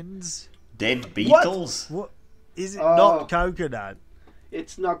 Foam hens? Dead Beatles. What? Is it Oh. not coconut?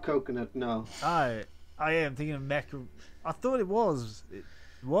 It's not coconut, no. Oh, I am thinking of macaroon. I thought it was.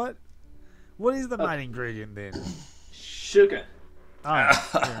 What? What is the main ingredient then? Sugar. Oh,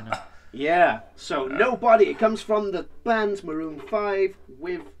 fair enough. Yeah, so Nobody. It comes from the band Maroon 5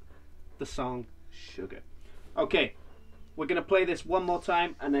 with the song Sugar. Okay, we're going to play this one more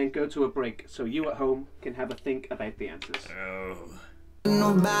time and then go to a break so you at home can have a think about the answers. Oh.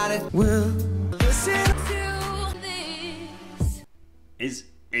 Nobody will listen to this.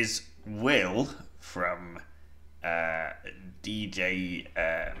 Is Will from DJ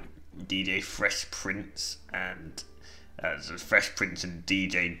Fresh Prince and Fresh Prince and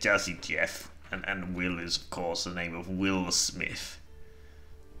DJ Jazzy Jeff, and Will is of course the name of Will Smith.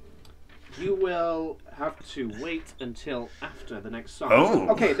 You will have to wait until after the next song. Oh.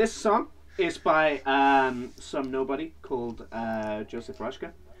 Okay, this song is by some nobody called Joseph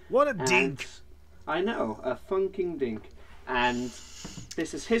Rashka. What a And dink. I know, a funking dink. And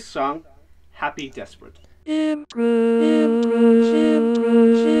this is his song, Happy Desperate.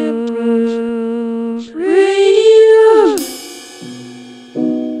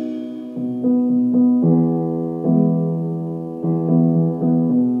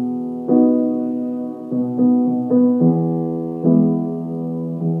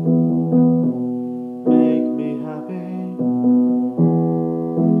 Make me happy,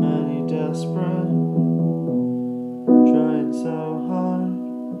 many desperate, trying so hard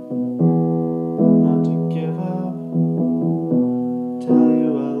not to give up. Tell you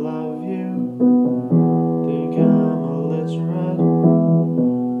I love you,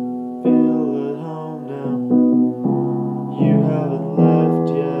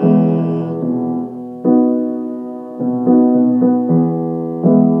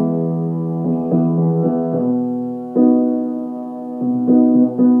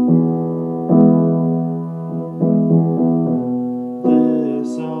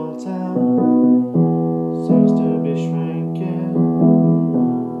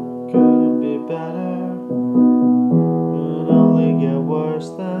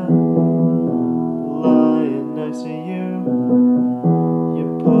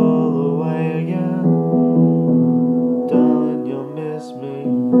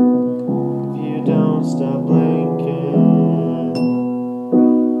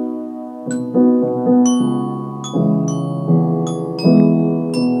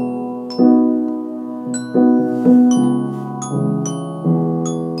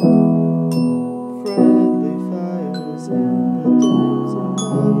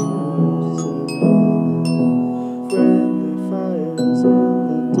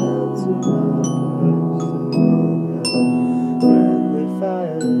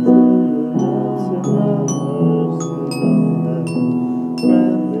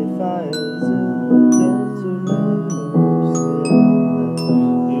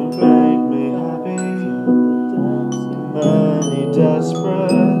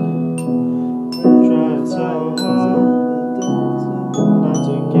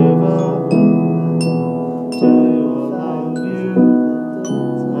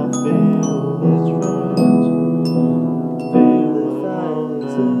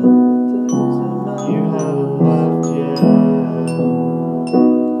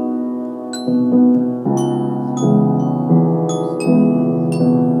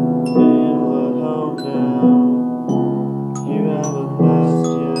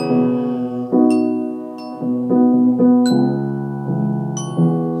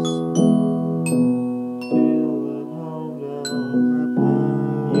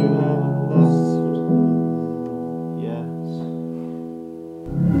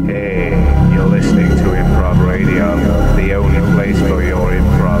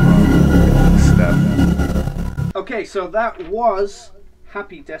 Okay, so that was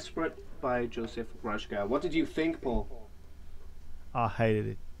Happy Desperate by Joseph Grashka. What did you think, Paul? I hated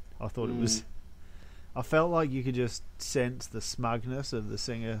it. I thought it was. I felt like you could just sense the smugness of the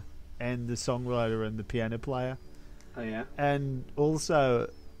singer and the songwriter and the piano player. Oh, yeah? And also,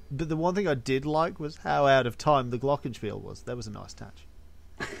 but the one thing I did like was how out of time the glockenspiel was. That was a nice touch.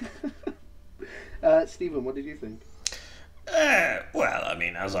 Stephen, what did you think? Well, I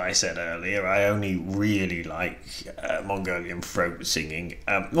mean, as I said earlier, I only really like Mongolian throat singing.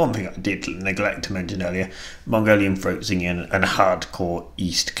 One thing I did neglect to mention earlier, Mongolian throat singing and hardcore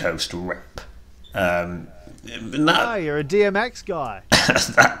East Coast rap. Ah, you're a DMX guy.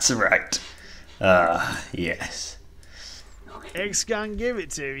 That's right. Yes. X gon' give it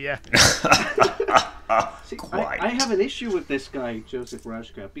to you. See, Quite. I have an issue with this guy, Joseph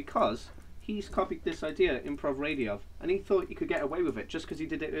Grashka, because he's copied this idea, Improv Radio, and he thought he could get away with it just because he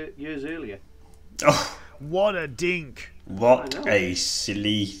did it years earlier. Oh, What a dink. what I know. a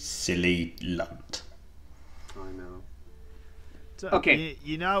silly, silly lunt. I know. So, Okay.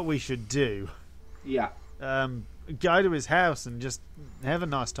 You know what we should do? Yeah. Go to his house and just have a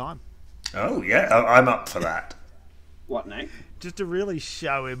nice time. Oh, yeah, I'm up for that. What now? Just to really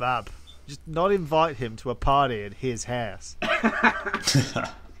show him up. Just not invite him to a party at his house.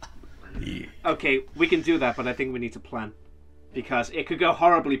 Yeah. Okay, we can do that, but I think we need to plan. Because it could go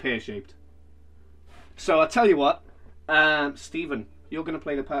horribly pear-shaped. So I'll tell you what. Stephen, you're going to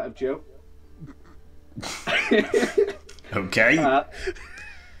play the part of Joe. Okay.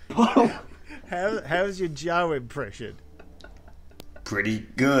 Paul, How's your Joe impression? Pretty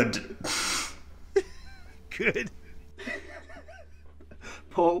good. Good.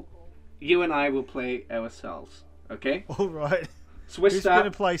 Paul, you and I will play ourselves. Okay? All right. So we're Who's going to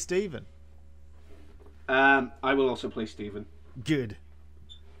start. play Stephen? I will also play Stephen. Good.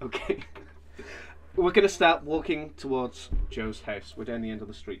 Okay. We're going to start walking towards Joe's house. We're down the end of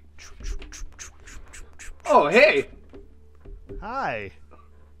the street. Oh, hey! Hi.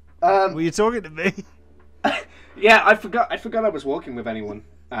 Were you talking to me? Yeah, I forgot I was walking with anyone.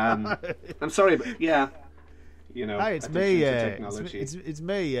 I'm sorry, but yeah. You know, Hey, it's I think me. since the It's technology. it's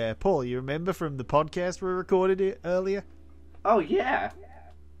me, Paul. You remember from the podcast we recorded earlier? Oh, yeah.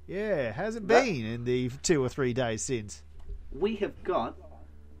 Yeah. How's it That- been in the 2 or 3 days since? We have got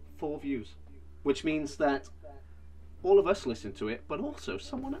 4 views, which means that all of us listen to it, but also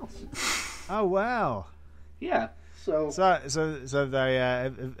someone else. Oh wow. Yeah, so So they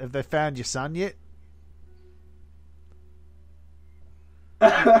have they found your son yet?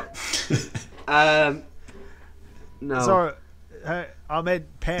 no. Sorry, I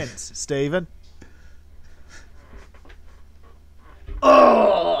meant pants, Stephen.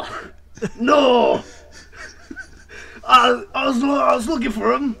 Oh no! I was looking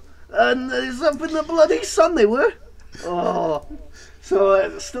for them, and it's up in the bloody sun. They were. Oh, so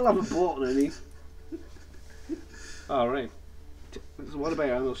I still haven't bought any. All right. So what about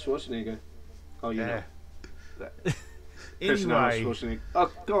Arnold Schwarzenegger? Oh, you know. Person Arnold Anyway, Schwarzenegger.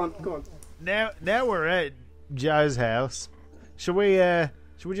 Oh, go on. now we're at Joe's house. Should we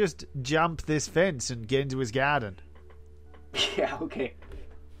just jump this fence and get into his garden? Yeah, okay.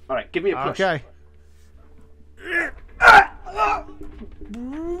 All right, give me a push. Okay.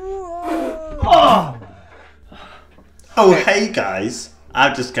 Oh, hey guys.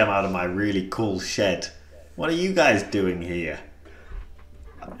 I've just come out of my really cool shed. What are you guys doing here?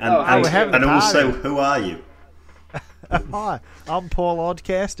 And, we're having a also, party. who are you? Hi, I'm Paul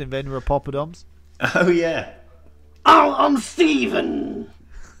Oddcast, inventor of Poppadoms. Oh, yeah. Oh, I'm Stephen.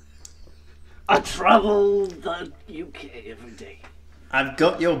 I travel the UK every day. I've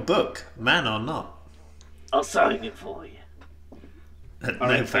got your book, Man or Not. I'll sign it for you. No,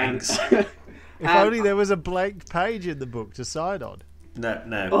 right, thanks. If only there was a blank page in the book to sign on.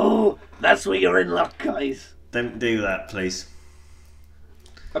 No. Oh, that's where you're in luck, guys. Don't do that, please.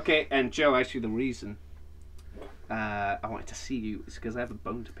 Okay, and Joe, actually, the reason I wanted to see you is because I have a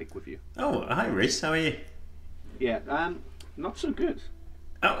bone to pick with you. Oh, hi, Rhys. How are you? Yeah, not so good.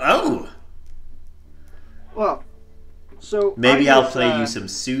 Oh! Well, so Maybe I I'll was, play you some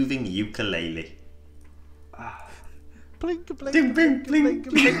soothing ukulele. Blink, blink, Ding, blink, blink,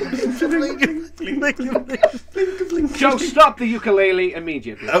 blink, blink, blink, blink, blink. Joe, stop the ukulele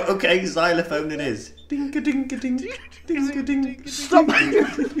immediately. Oh, okay, xylophone it is. Ding-a-ding-a-ding, ding-a-ding. Stop!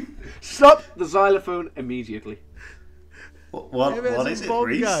 Stop the xylophone immediately. What is it,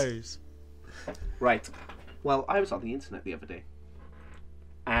 Rhys? Bongos. Right. Well, I was on the internet the other day,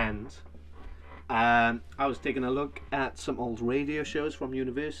 and I was taking a look at some old radio shows from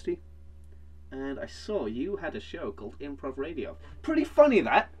university, and I saw you had a show called Improv Radio. Pretty funny,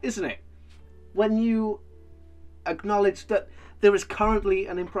 that, isn't it? When you acknowledge that there is currently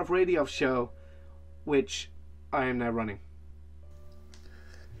an Improv Radio show, which I am now running.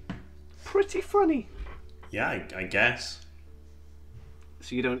 Pretty funny. Yeah, I guess.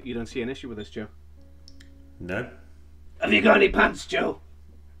 So you don't see an issue with this, Joe? No. Have you got any pants, Joe?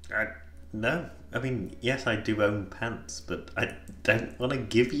 No. I mean, yes, I do own pants, but I don't want to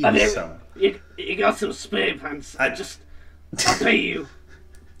give you Have you- some. You got some spare pants? I'll pay you.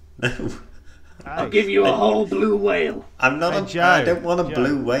 No. I'll give you a whole blue whale. I'm not Hey, a... Joe, I don't want a Joe.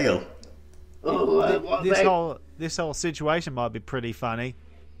 blue whale. Oh, what This whole situation might be pretty funny.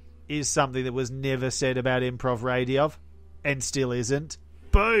 Is something that was never said about Improv Radio, and still isn't.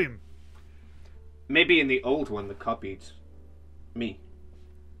 Boom. Maybe in the old one that copied me.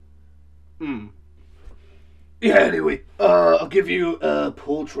 Yeah, anyway, I'll give you a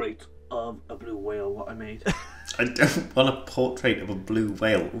portrait of a blue whale, what I made. I don't want a portrait of a blue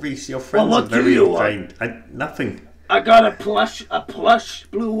whale. Reese, your friends what are do very you want? trained. Nothing. I got a plush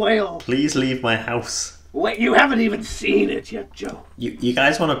blue whale. Please leave my house. Wait, you haven't even seen it yet, Joe. You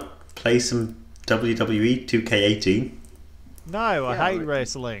guys want to play some WWE 2K18? No, I hate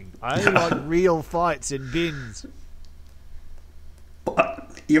wrestling. I only like real fights in bins.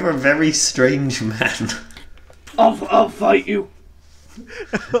 You're a very strange man. I'll fight you.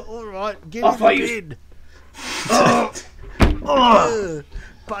 All right, get I'll in fight the you. bin. Oh,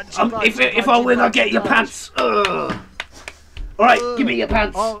 Punch, if I win, I'll get your pants. All right, give me your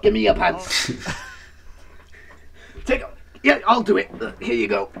pants. Give me your pants. Take. Yeah, I'll do it. Here you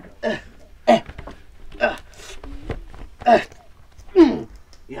go.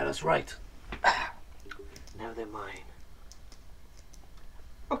 Yeah, that's right. Now they're mine.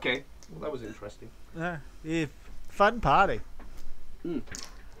 Okay, well, that was interesting. Yeah, fun party.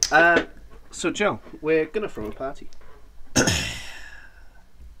 So Joe, we're gonna throw a party. You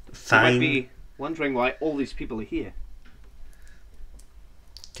Fine. might be wondering why all these people are here.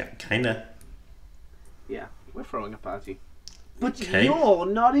 Kinda. Yeah, we're throwing a party. But Okay. you're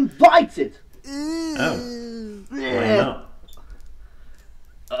not invited. Oh. Why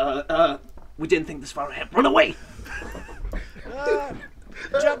not? We didn't think this far ahead. Run away!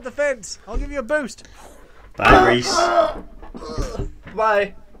 Jump the fence. I'll give you a boost. Bye, Reese.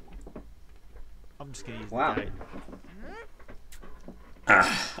 Bye. I'm just gonna use Wow. the gate.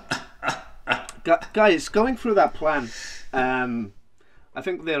 Guys, going through that plan, I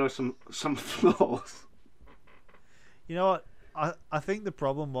think there are some flaws. You know what? I think the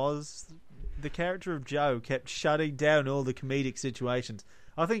problem was the character of Joe kept shutting down all the comedic situations.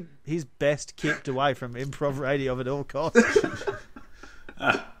 I think he's best kept away from Improv Radio at all costs.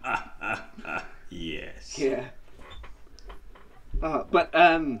 Yes. Yeah. But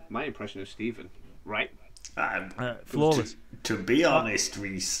my impression of Stephen, right? Flawless. To be honest,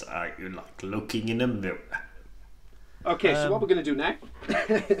 Reese, you're like looking in a mirror. Okay, so what we're going to do now,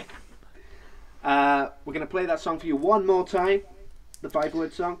 we're going to play that song for you one more time, the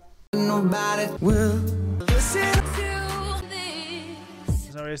 5-word song. Nobody will listen to this.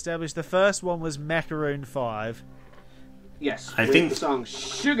 So we established the first one was Macaroon 5. Yes, I with think- the song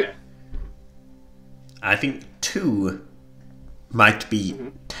Sugar. I think 2 might be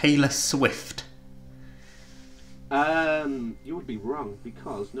Taylor Swift. You would be wrong,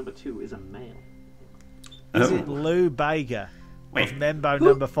 because number 2 is a male. Is Oh. it Lou Bega Wait. of Membo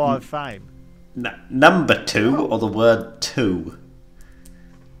number 5 fame? Number 2 or the word 2?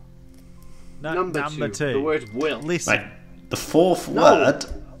 No, Number 2, the word will. Listen, Like the 4th word.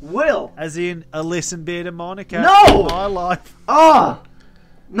 Will. as in a listen beer to Monica. No! My life. Ah!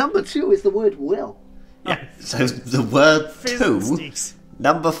 Number 2 is the word will. Yeah. So the word Fizz 2. sticks.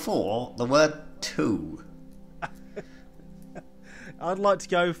 Number 4, the word 2. I'd like to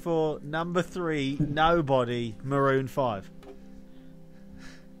go for number 3, Nobody, Maroon 5.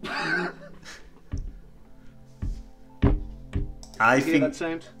 I Hear that think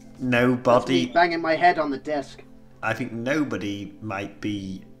sound? Me nobody. banging my head on the desk. I think nobody might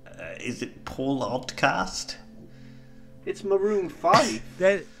be. Is it Paul Oddcast? It's Maroon 5.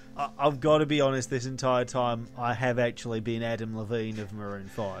 I've got to be honest, this entire time I have actually been Adam Levine of Maroon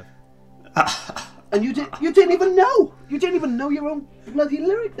 5. And you didn't even know. You didn't even know your own bloody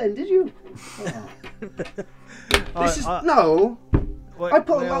lyric then, did you? Oh. This is no. I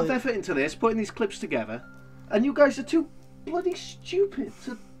put a lot of effort into this, putting these clips together, and you guys are too bloody stupid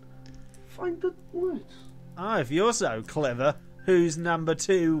to find the words. Oh, if you're so clever, who's number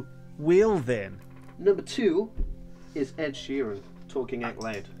 2 Will then? Number 2 is Ed Sheeran, Talking Out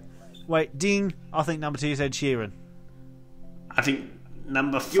Loud. Wait, ding. I think number 2 is Ed Sheeran. I think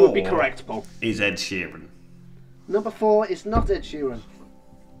number 4 You would be correct, Paul. is Ed Sheeran. Number 4 is not Ed Sheeran.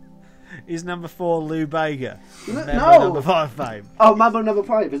 Is number 4 Lou Bega? No. Number 5 fame. Oh, Mambo number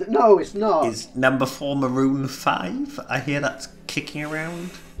 5, is it? No, it's not. Is number 4 Maroon 5? I hear that's kicking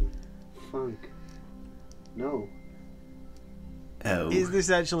around. Funk. No. Oh. Is this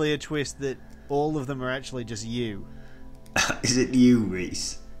actually a twist that all of them are actually just you? Is it you,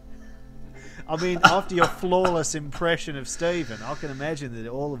 Reese? I mean, after your flawless impression of Stephen, I can imagine that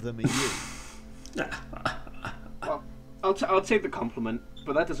all of them are you. Well, I'll take the compliment,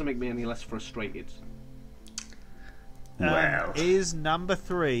 but that doesn't make me any less frustrated. Well. Is number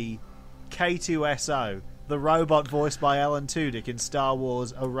 3 K2SO, the robot voiced by Alan Tudyk in Star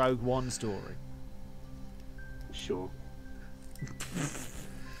Wars: A Rogue One story? Sure.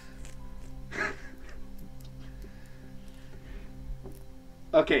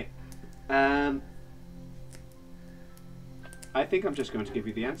 Okay. I think I'm just going to give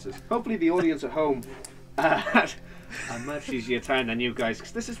you the answers. Hopefully the audience at home had a much easier time than you guys,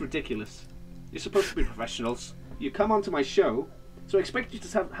 because this is ridiculous. You're supposed to be professionals. You come onto my show, so I expect you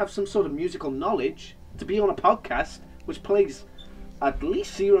to have some sort of musical knowledge to be on a podcast which plays at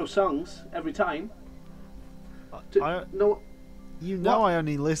least 0 songs every time. No. You know, what? I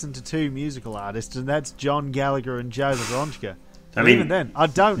only listen to 2 musical artists, and that's John Gallagher and Joe Zabronchka. I mean, even then, I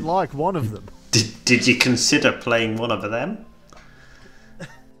don't like one of them. Did you consider playing one of them?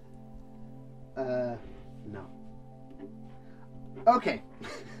 No. Okay.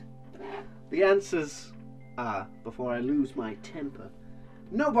 The answers are, before I lose my temper: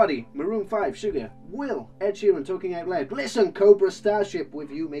 Nobody, Maroon 5, Sugar, Will, Ed Sheeran, Talking Out Loud, Listen, Cobra Starship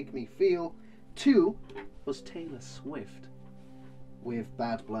with You Make Me Feel. 2 was Taylor Swift with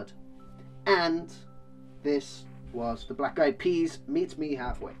Bad Blood. And this was the Black Eyed Peas, Meet Me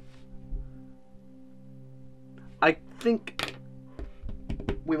Halfway. I think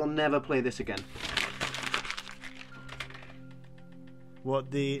we will never play this again.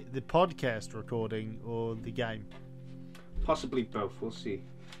 What, the podcast recording or the game? Possibly both. We'll see.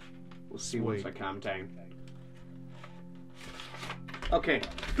 We'll see once I calm down. Okay.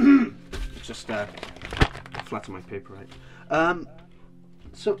 Just flatten my paper right.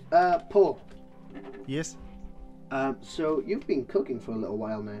 So, Paul. Yes? So you've been cooking for a little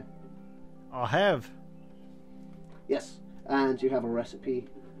while now. I have. Yes. And you have a recipe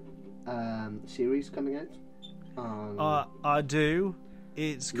series coming out? I do.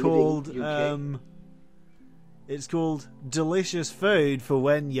 It's Living called Delicious Food for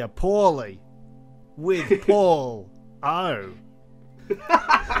When You're Poorly with Paul O.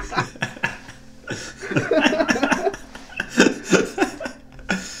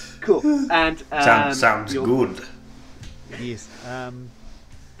 Cool. And sounds good. Yes.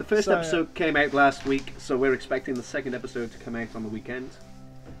 The first episode came out last week, so we're expecting the second episode to come out on the weekend.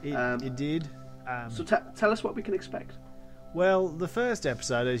 It did. So tell us what we can expect. Well, the first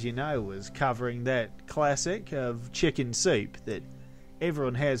episode, as you know, was covering that classic of chicken soup that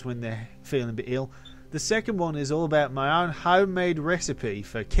everyone has when they're feeling a bit ill. The second one is all about my own homemade recipe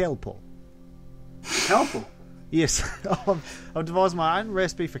for kelpal. Kelpal? Yes, I've devised my own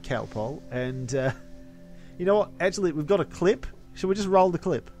recipe for kelpal, and you know what? Actually, we've got a clip. Shall we just roll the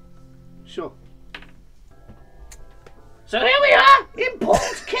clip? Sure. So here we are in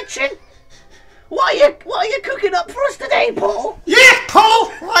Paul's kitchen. What are you cooking up for us today, Paul? Yeah, Paul!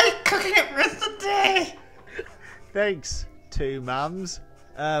 What are you cooking up for us today? Thanks, two mums.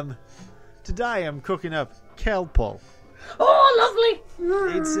 Today I'm cooking up kelpal. Oh,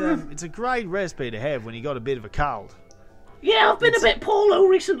 lovely. It's a great recipe to have when you got a bit of a cold. Yeah, I've been a bit Paulo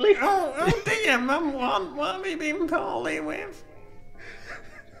recently. Oh dear, Mum, what have you been poorly with?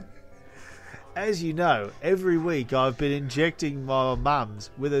 As you know, every week I've been injecting my mums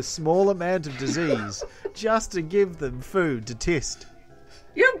with a small amount of disease just to give them food to test.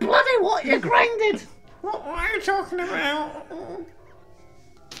 You bloody what? You grinded. What are you talking about?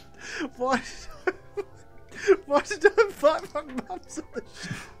 Why did I invite my mums on the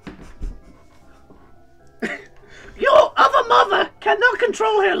show? Your other mother cannot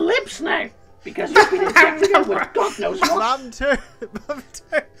control her lips now because you've been injecting her with God knows what. Mum too.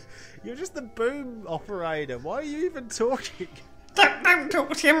 You're just the boom operator. Why are you even talking? Don't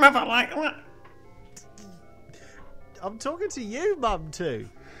talk to your mother like that. I'm talking to you, Mum too.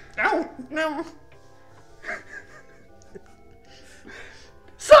 Oh, no.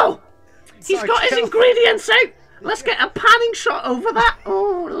 So, he's Sorry, got his Kel. ingredients out. Let's get a panning shot over that.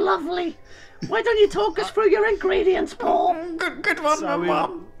 Oh, lovely. Why don't you talk us through your ingredients, Paul? Good one, So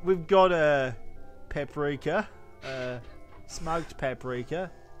Mum. we've got a paprika, smoked paprika.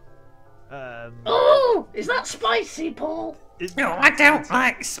 Oh, is that spicy, Paul? No, I don't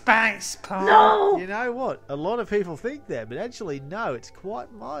like spice, Paul. No! You know what? A lot of people think that, but actually, no, it's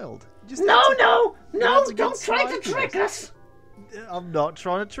quite mild. Just No, adds a- no, no! adds a good Don't try to spiciness. trick us! I'm not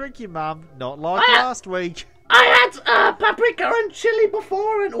trying to trick you, Mum. Not like I- last week. I had paprika and chili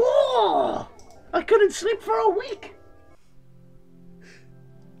before, and I couldn't sleep for a week.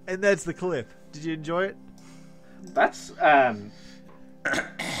 And that's the clip. Did you enjoy it? That's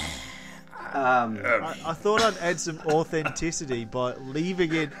I thought I'd add some authenticity by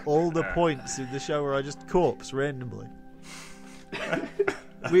leaving in all the points in the show where I just corpse randomly.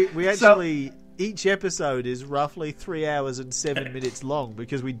 We actually each episode is roughly 3 hours and 7 minutes long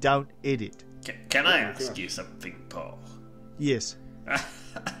because we don't edit. Can I ask you something, Paul? Yes.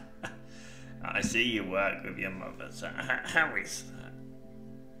 I see you work with your mother. So how is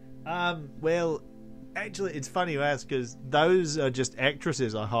that? Well, actually, it's funny you ask because those are just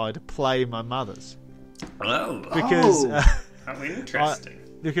actresses I hired to play my mothers. Oh, Because how interesting.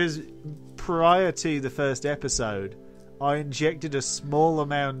 because prior to the first episode, I injected a small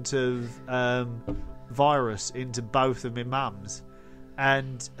amount of virus into both of my mums,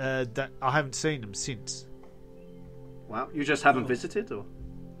 and that I haven't seen them since. wow. You just haven't visited, or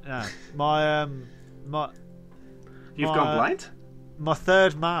No, my you've My- gone blind? my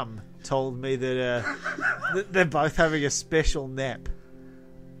third mum told me that that they're both having a special nap.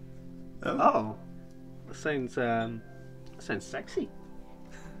 Oh, that sounds sexy.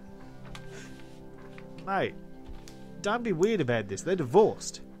 Mate, don't be weird about this. They're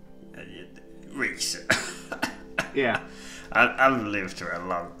divorced. Reese, Yeah. I've lived for a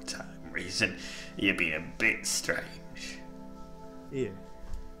long time, Reese, and you're being a bit strange. Yeah.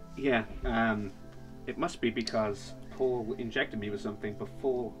 Yeah, it must be because Paul injected me with something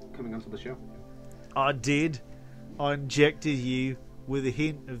before coming onto the show. I did. I injected you with a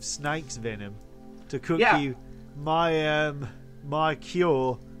hint of snake's venom to cook Yeah. you my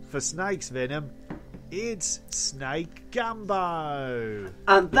cure for snake's venom. It's snake gumbo.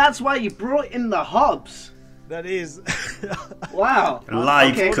 And that's why you brought in the hobs. That is. Wow.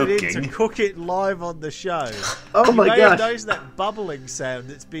 Live Okay. Put it in cooking. to cook it live on the show. Oh You my may have gosh. noticed that bubbling sound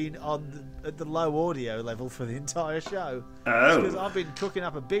that's been at the low audio level for the entire show. Because Oh, I've been cooking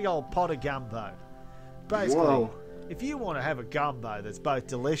up a big old pot of gumbo. Basically, Whoa. if you want to have a gumbo that's both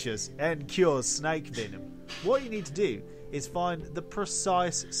delicious and cures snake venom, what you need to do is find the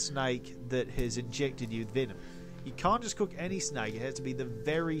precise snake that has injected you with venom. You can't just cook any snake, it has to be the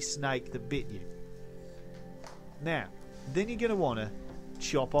very snake that bit you. Now, then you're going to want to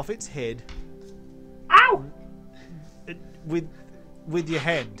chop off its head Ow! with your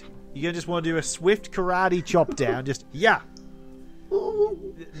hand. You're going to just want to do a swift karate chop down, just,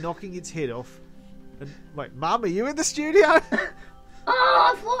 knocking its head off. And, wait, Mum, are you in the studio? Oh,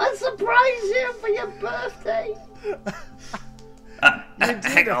 I thought I'd surprise you for your birthday. You did,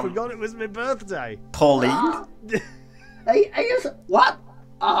 hang I on. forgot it was my birthday. Pauline? Hey, what?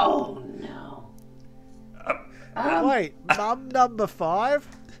 Oh, no. Wait, Mum number 5?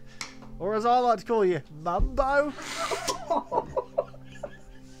 Or as I like to call you, Mumbo?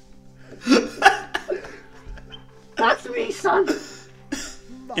 That's me, son.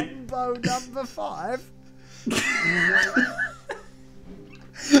 Mumbo number 5?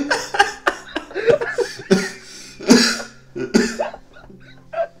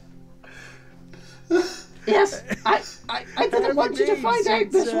 Yes, I didn't want you to find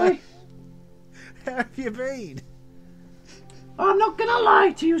out this way. How have you been? I'm not gonna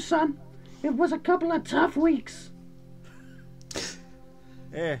lie to you, son. It was a couple of tough weeks.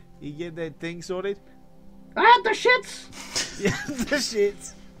 Yeah, you get that thing sorted? I had the shits, Yeah, the shit.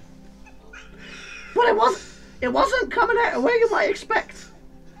 but it wasn't coming out the way you might expect.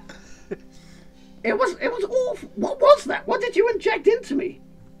 It was awful. What was that? What did you inject into me?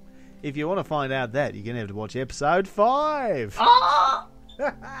 If you want to find out that, you're going to have to watch episode 5. Ah!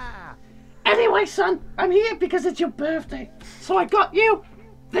 Anyway, son, I'm here because it's your birthday. So I got you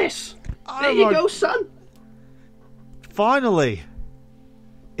this. There you my- go, son. Finally!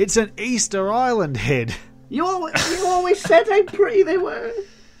 It's an Easter Island head. You always said how pretty they were.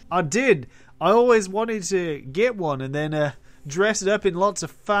 I did. I always wanted to get one and then dress it up in lots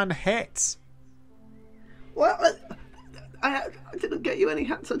of fun hats. Well, I didn't get you any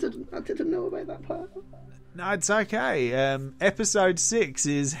hats. I didn't know about that part. No, it's okay. Episode 6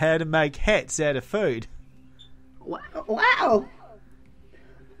 is how to make hats out of food. Wow.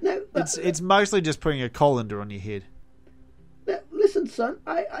 No, It's mostly just putting a colander on your head. listen, son.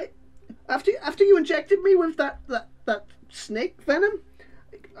 I after you injected me with that snake venom,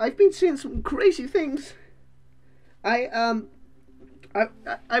 I've been seeing some crazy things. I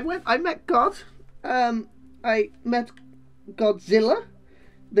met God. I met Godzilla.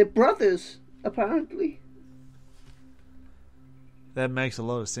 They're brothers, apparently. That makes a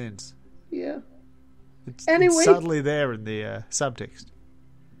lot of sense. Yeah. It's Anyway. subtly there in the subtext.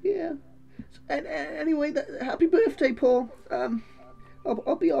 Yeah. And anyway, happy birthday, Paul.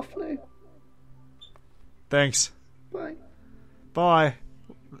 I'll be off now. Thanks. Bye. Bye.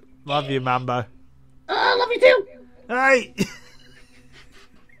 Love you, Mambo. I love you too. Hey!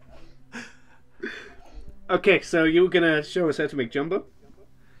 Okay, so you were gonna show us how to make jumbo?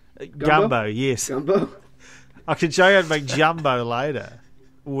 Gumbo, yes. Gumbo? I can show you how to make jumbo later.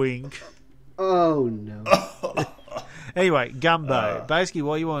 Wink. Oh no. Anyway, gumbo. Basically,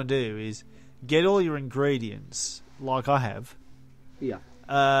 what you want to do is get all your ingredients, like I have, Yeah.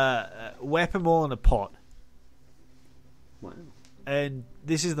 whap them all in a pot. Wow. And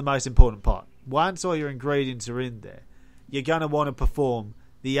this is the most important part. Once all your ingredients are in there, you're going to want to perform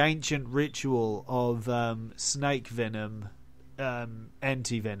the ancient ritual of snake venom,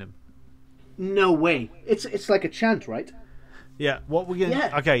 anti-venom. No way. It's like a chant, right? Yeah, what we're going to...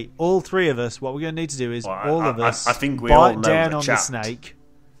 Yeah. Okay, all three of us, what we're going to need to do is Well, all of us I think we all bite know down the on chant. the snake.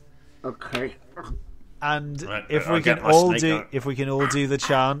 Okay. And Right, if I'll we can get my all snake do out. if we can all do the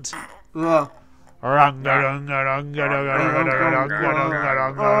chant. Oh.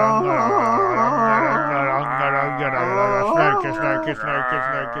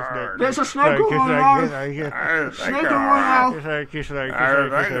 There's a snake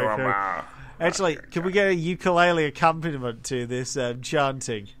Actually, can we get a ukulele accompaniment to this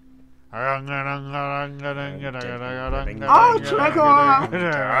chanting? Oh, snake oil.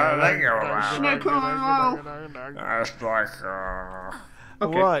 Snake oil.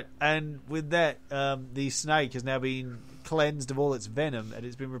 Okay. Right, and with that, the snake has now been cleansed of all its venom, and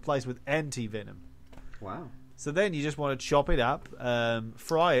it's been replaced with anti-venom. Wow. So then you just want to chop it up,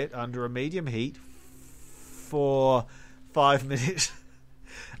 fry it under a medium heat for 5 minutes,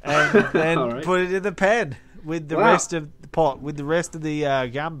 and then All right. put it in the pan with the Wow. rest of the pot, with the rest of the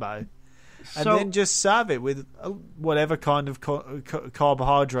gumbo, and So- then just serve it with whatever kind of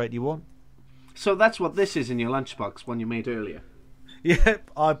carbohydrate you want. So that's what this is in your lunchbox, one you made earlier. Yep,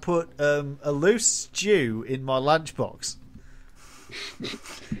 I put a loose stew in my lunchbox.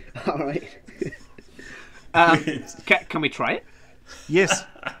 All right. Can we try it? Yes.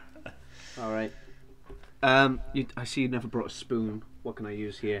 All right. I see you never brought a spoon. What can I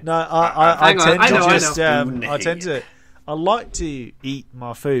use here? No, I Hang on, tend I to know, I just know. I like to eat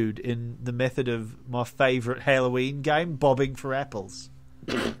my food in the method of my favourite Halloween game, bobbing for apples.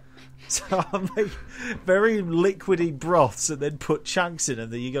 So I make very liquidy broths and then put chunks in them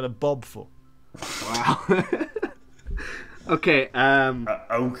that you got to bob for. Wow. Okay.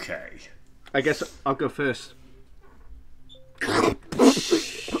 Okay. I guess I'll go first.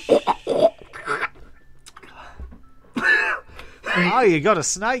 Oh, you got a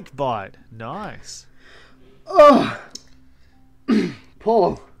snake bite. Nice.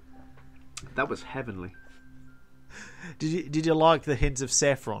 Paul. That was heavenly. Did you like the hints of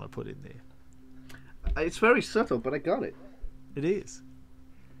saffron I put in there? It's very subtle, but I got it. It is.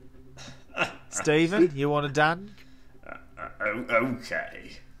 Stephen, you want a done?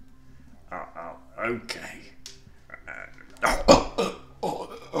 Okay. Okay.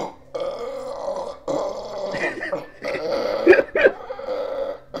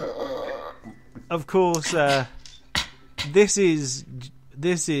 Of course, this is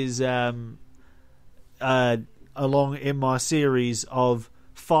along in my series of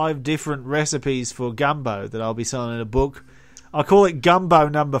 5 different recipes for gumbo that I'll be selling in a book. I call it Gumbo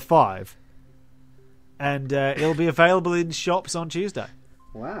Number 5, and it'll be available in shops on Tuesday.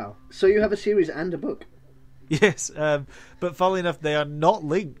 Wow. So you have a series and a book. Yes, but funnily enough, they are not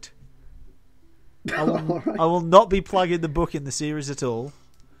linked. I will, All right. I will not be plugging the book in the series at all,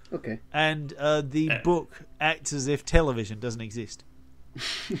 Okay. and the book acts as if television doesn't exist.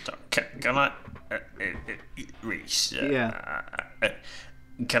 Can I, Reese? Yeah.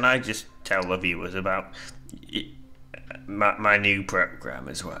 Can I just tell the viewers about my new program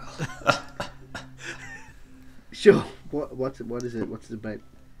as well? Sure. What is it? What's it about?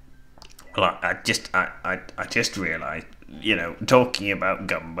 Well, I just realised, talking about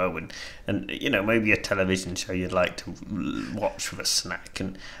gumbo and maybe a television show you'd like to watch with a snack,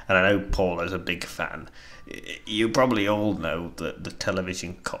 and I know Paul is a big fan. You probably all know the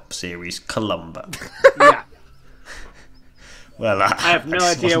television cop series Columbo. Yeah. Well, I have no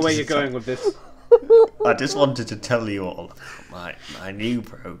just idea wanted where to you're going with this. I just wanted to tell you all about my new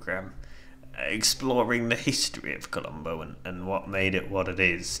program, exploring the history of Colombo and what made it what it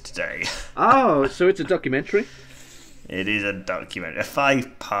is today. Oh, so it's a documentary? It is a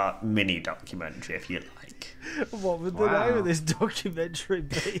 5-part mini documentary, if you like. week. What would the name of this documentary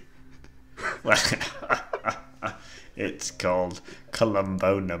be? Well, it's called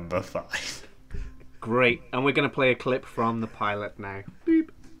Columbo Number 5. Great. And we're going to play a clip from the pilot now.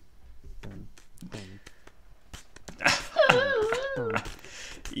 Beep.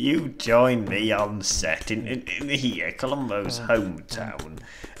 You join me on set in here, Columbo's hometown.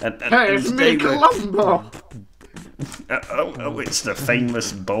 And Hey, it's me, Columbo! It's the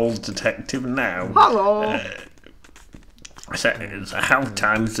famous bald detective now. Hello! So how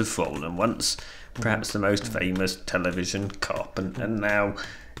times have fallen. Once perhaps the most famous television cop, and now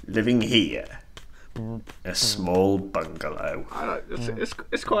living here. A small bungalow.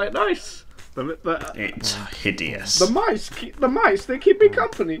 It's quite nice. It's hideous. The mice, they keep me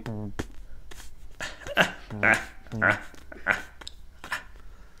company.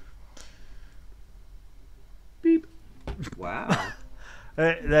 Beep. Wow.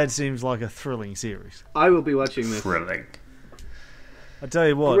 That seems like a thrilling series. I will be watching this. Thrilling. I tell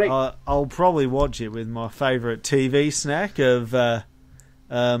you what, Great. I'll probably watch it with my favourite TV snack of a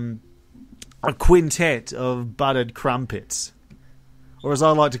quintet of buttered crumpets. Or as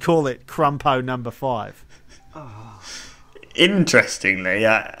I like to call it, Crumpo number 5. Interestingly,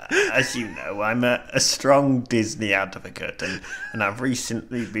 as you know, I'm a strong Disney advocate, and I've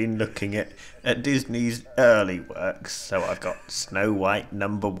recently been looking at Disney's early works. So I've got Snow White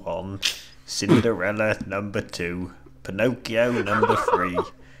number 1, Cinderella number 2, Pinocchio number 3,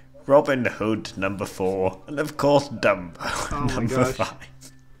 Robin Hood number 4, and of course Dumbo number 5.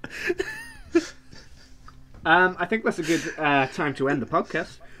 I think that's a good time to end the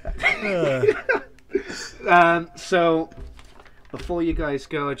podcast. So, before you guys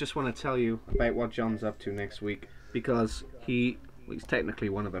go, I just want to tell you about what John's up to next week, because he's technically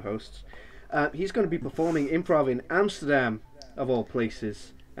one of the hosts. He's going to be performing improv in Amsterdam, of all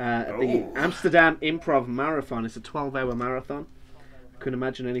places. The Amsterdam Improv Marathon. It's a 12-hour marathon. Couldn't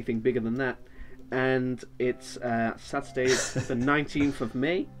imagine anything bigger than that. And it's Saturday, the 19th of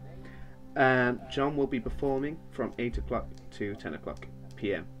May. John will be performing from 8 o'clock to 10 o'clock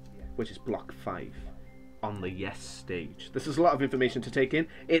p.m, which is block 5 on the Yes stage. This is a lot of information to take in.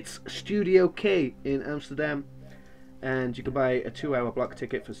 It's Studio K in Amsterdam, and you can buy a 2-hour block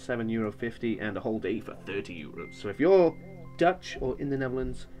ticket for €7.50 and a whole day for €30. So if you're Dutch or in the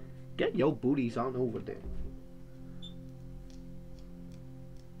Netherlands, get your booties on over there.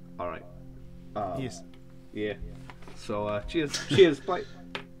 Alright. Yes. Yeah. So, cheers, bye.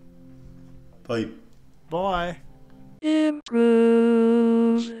 Bye. Bye.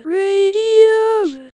 Improve Radio.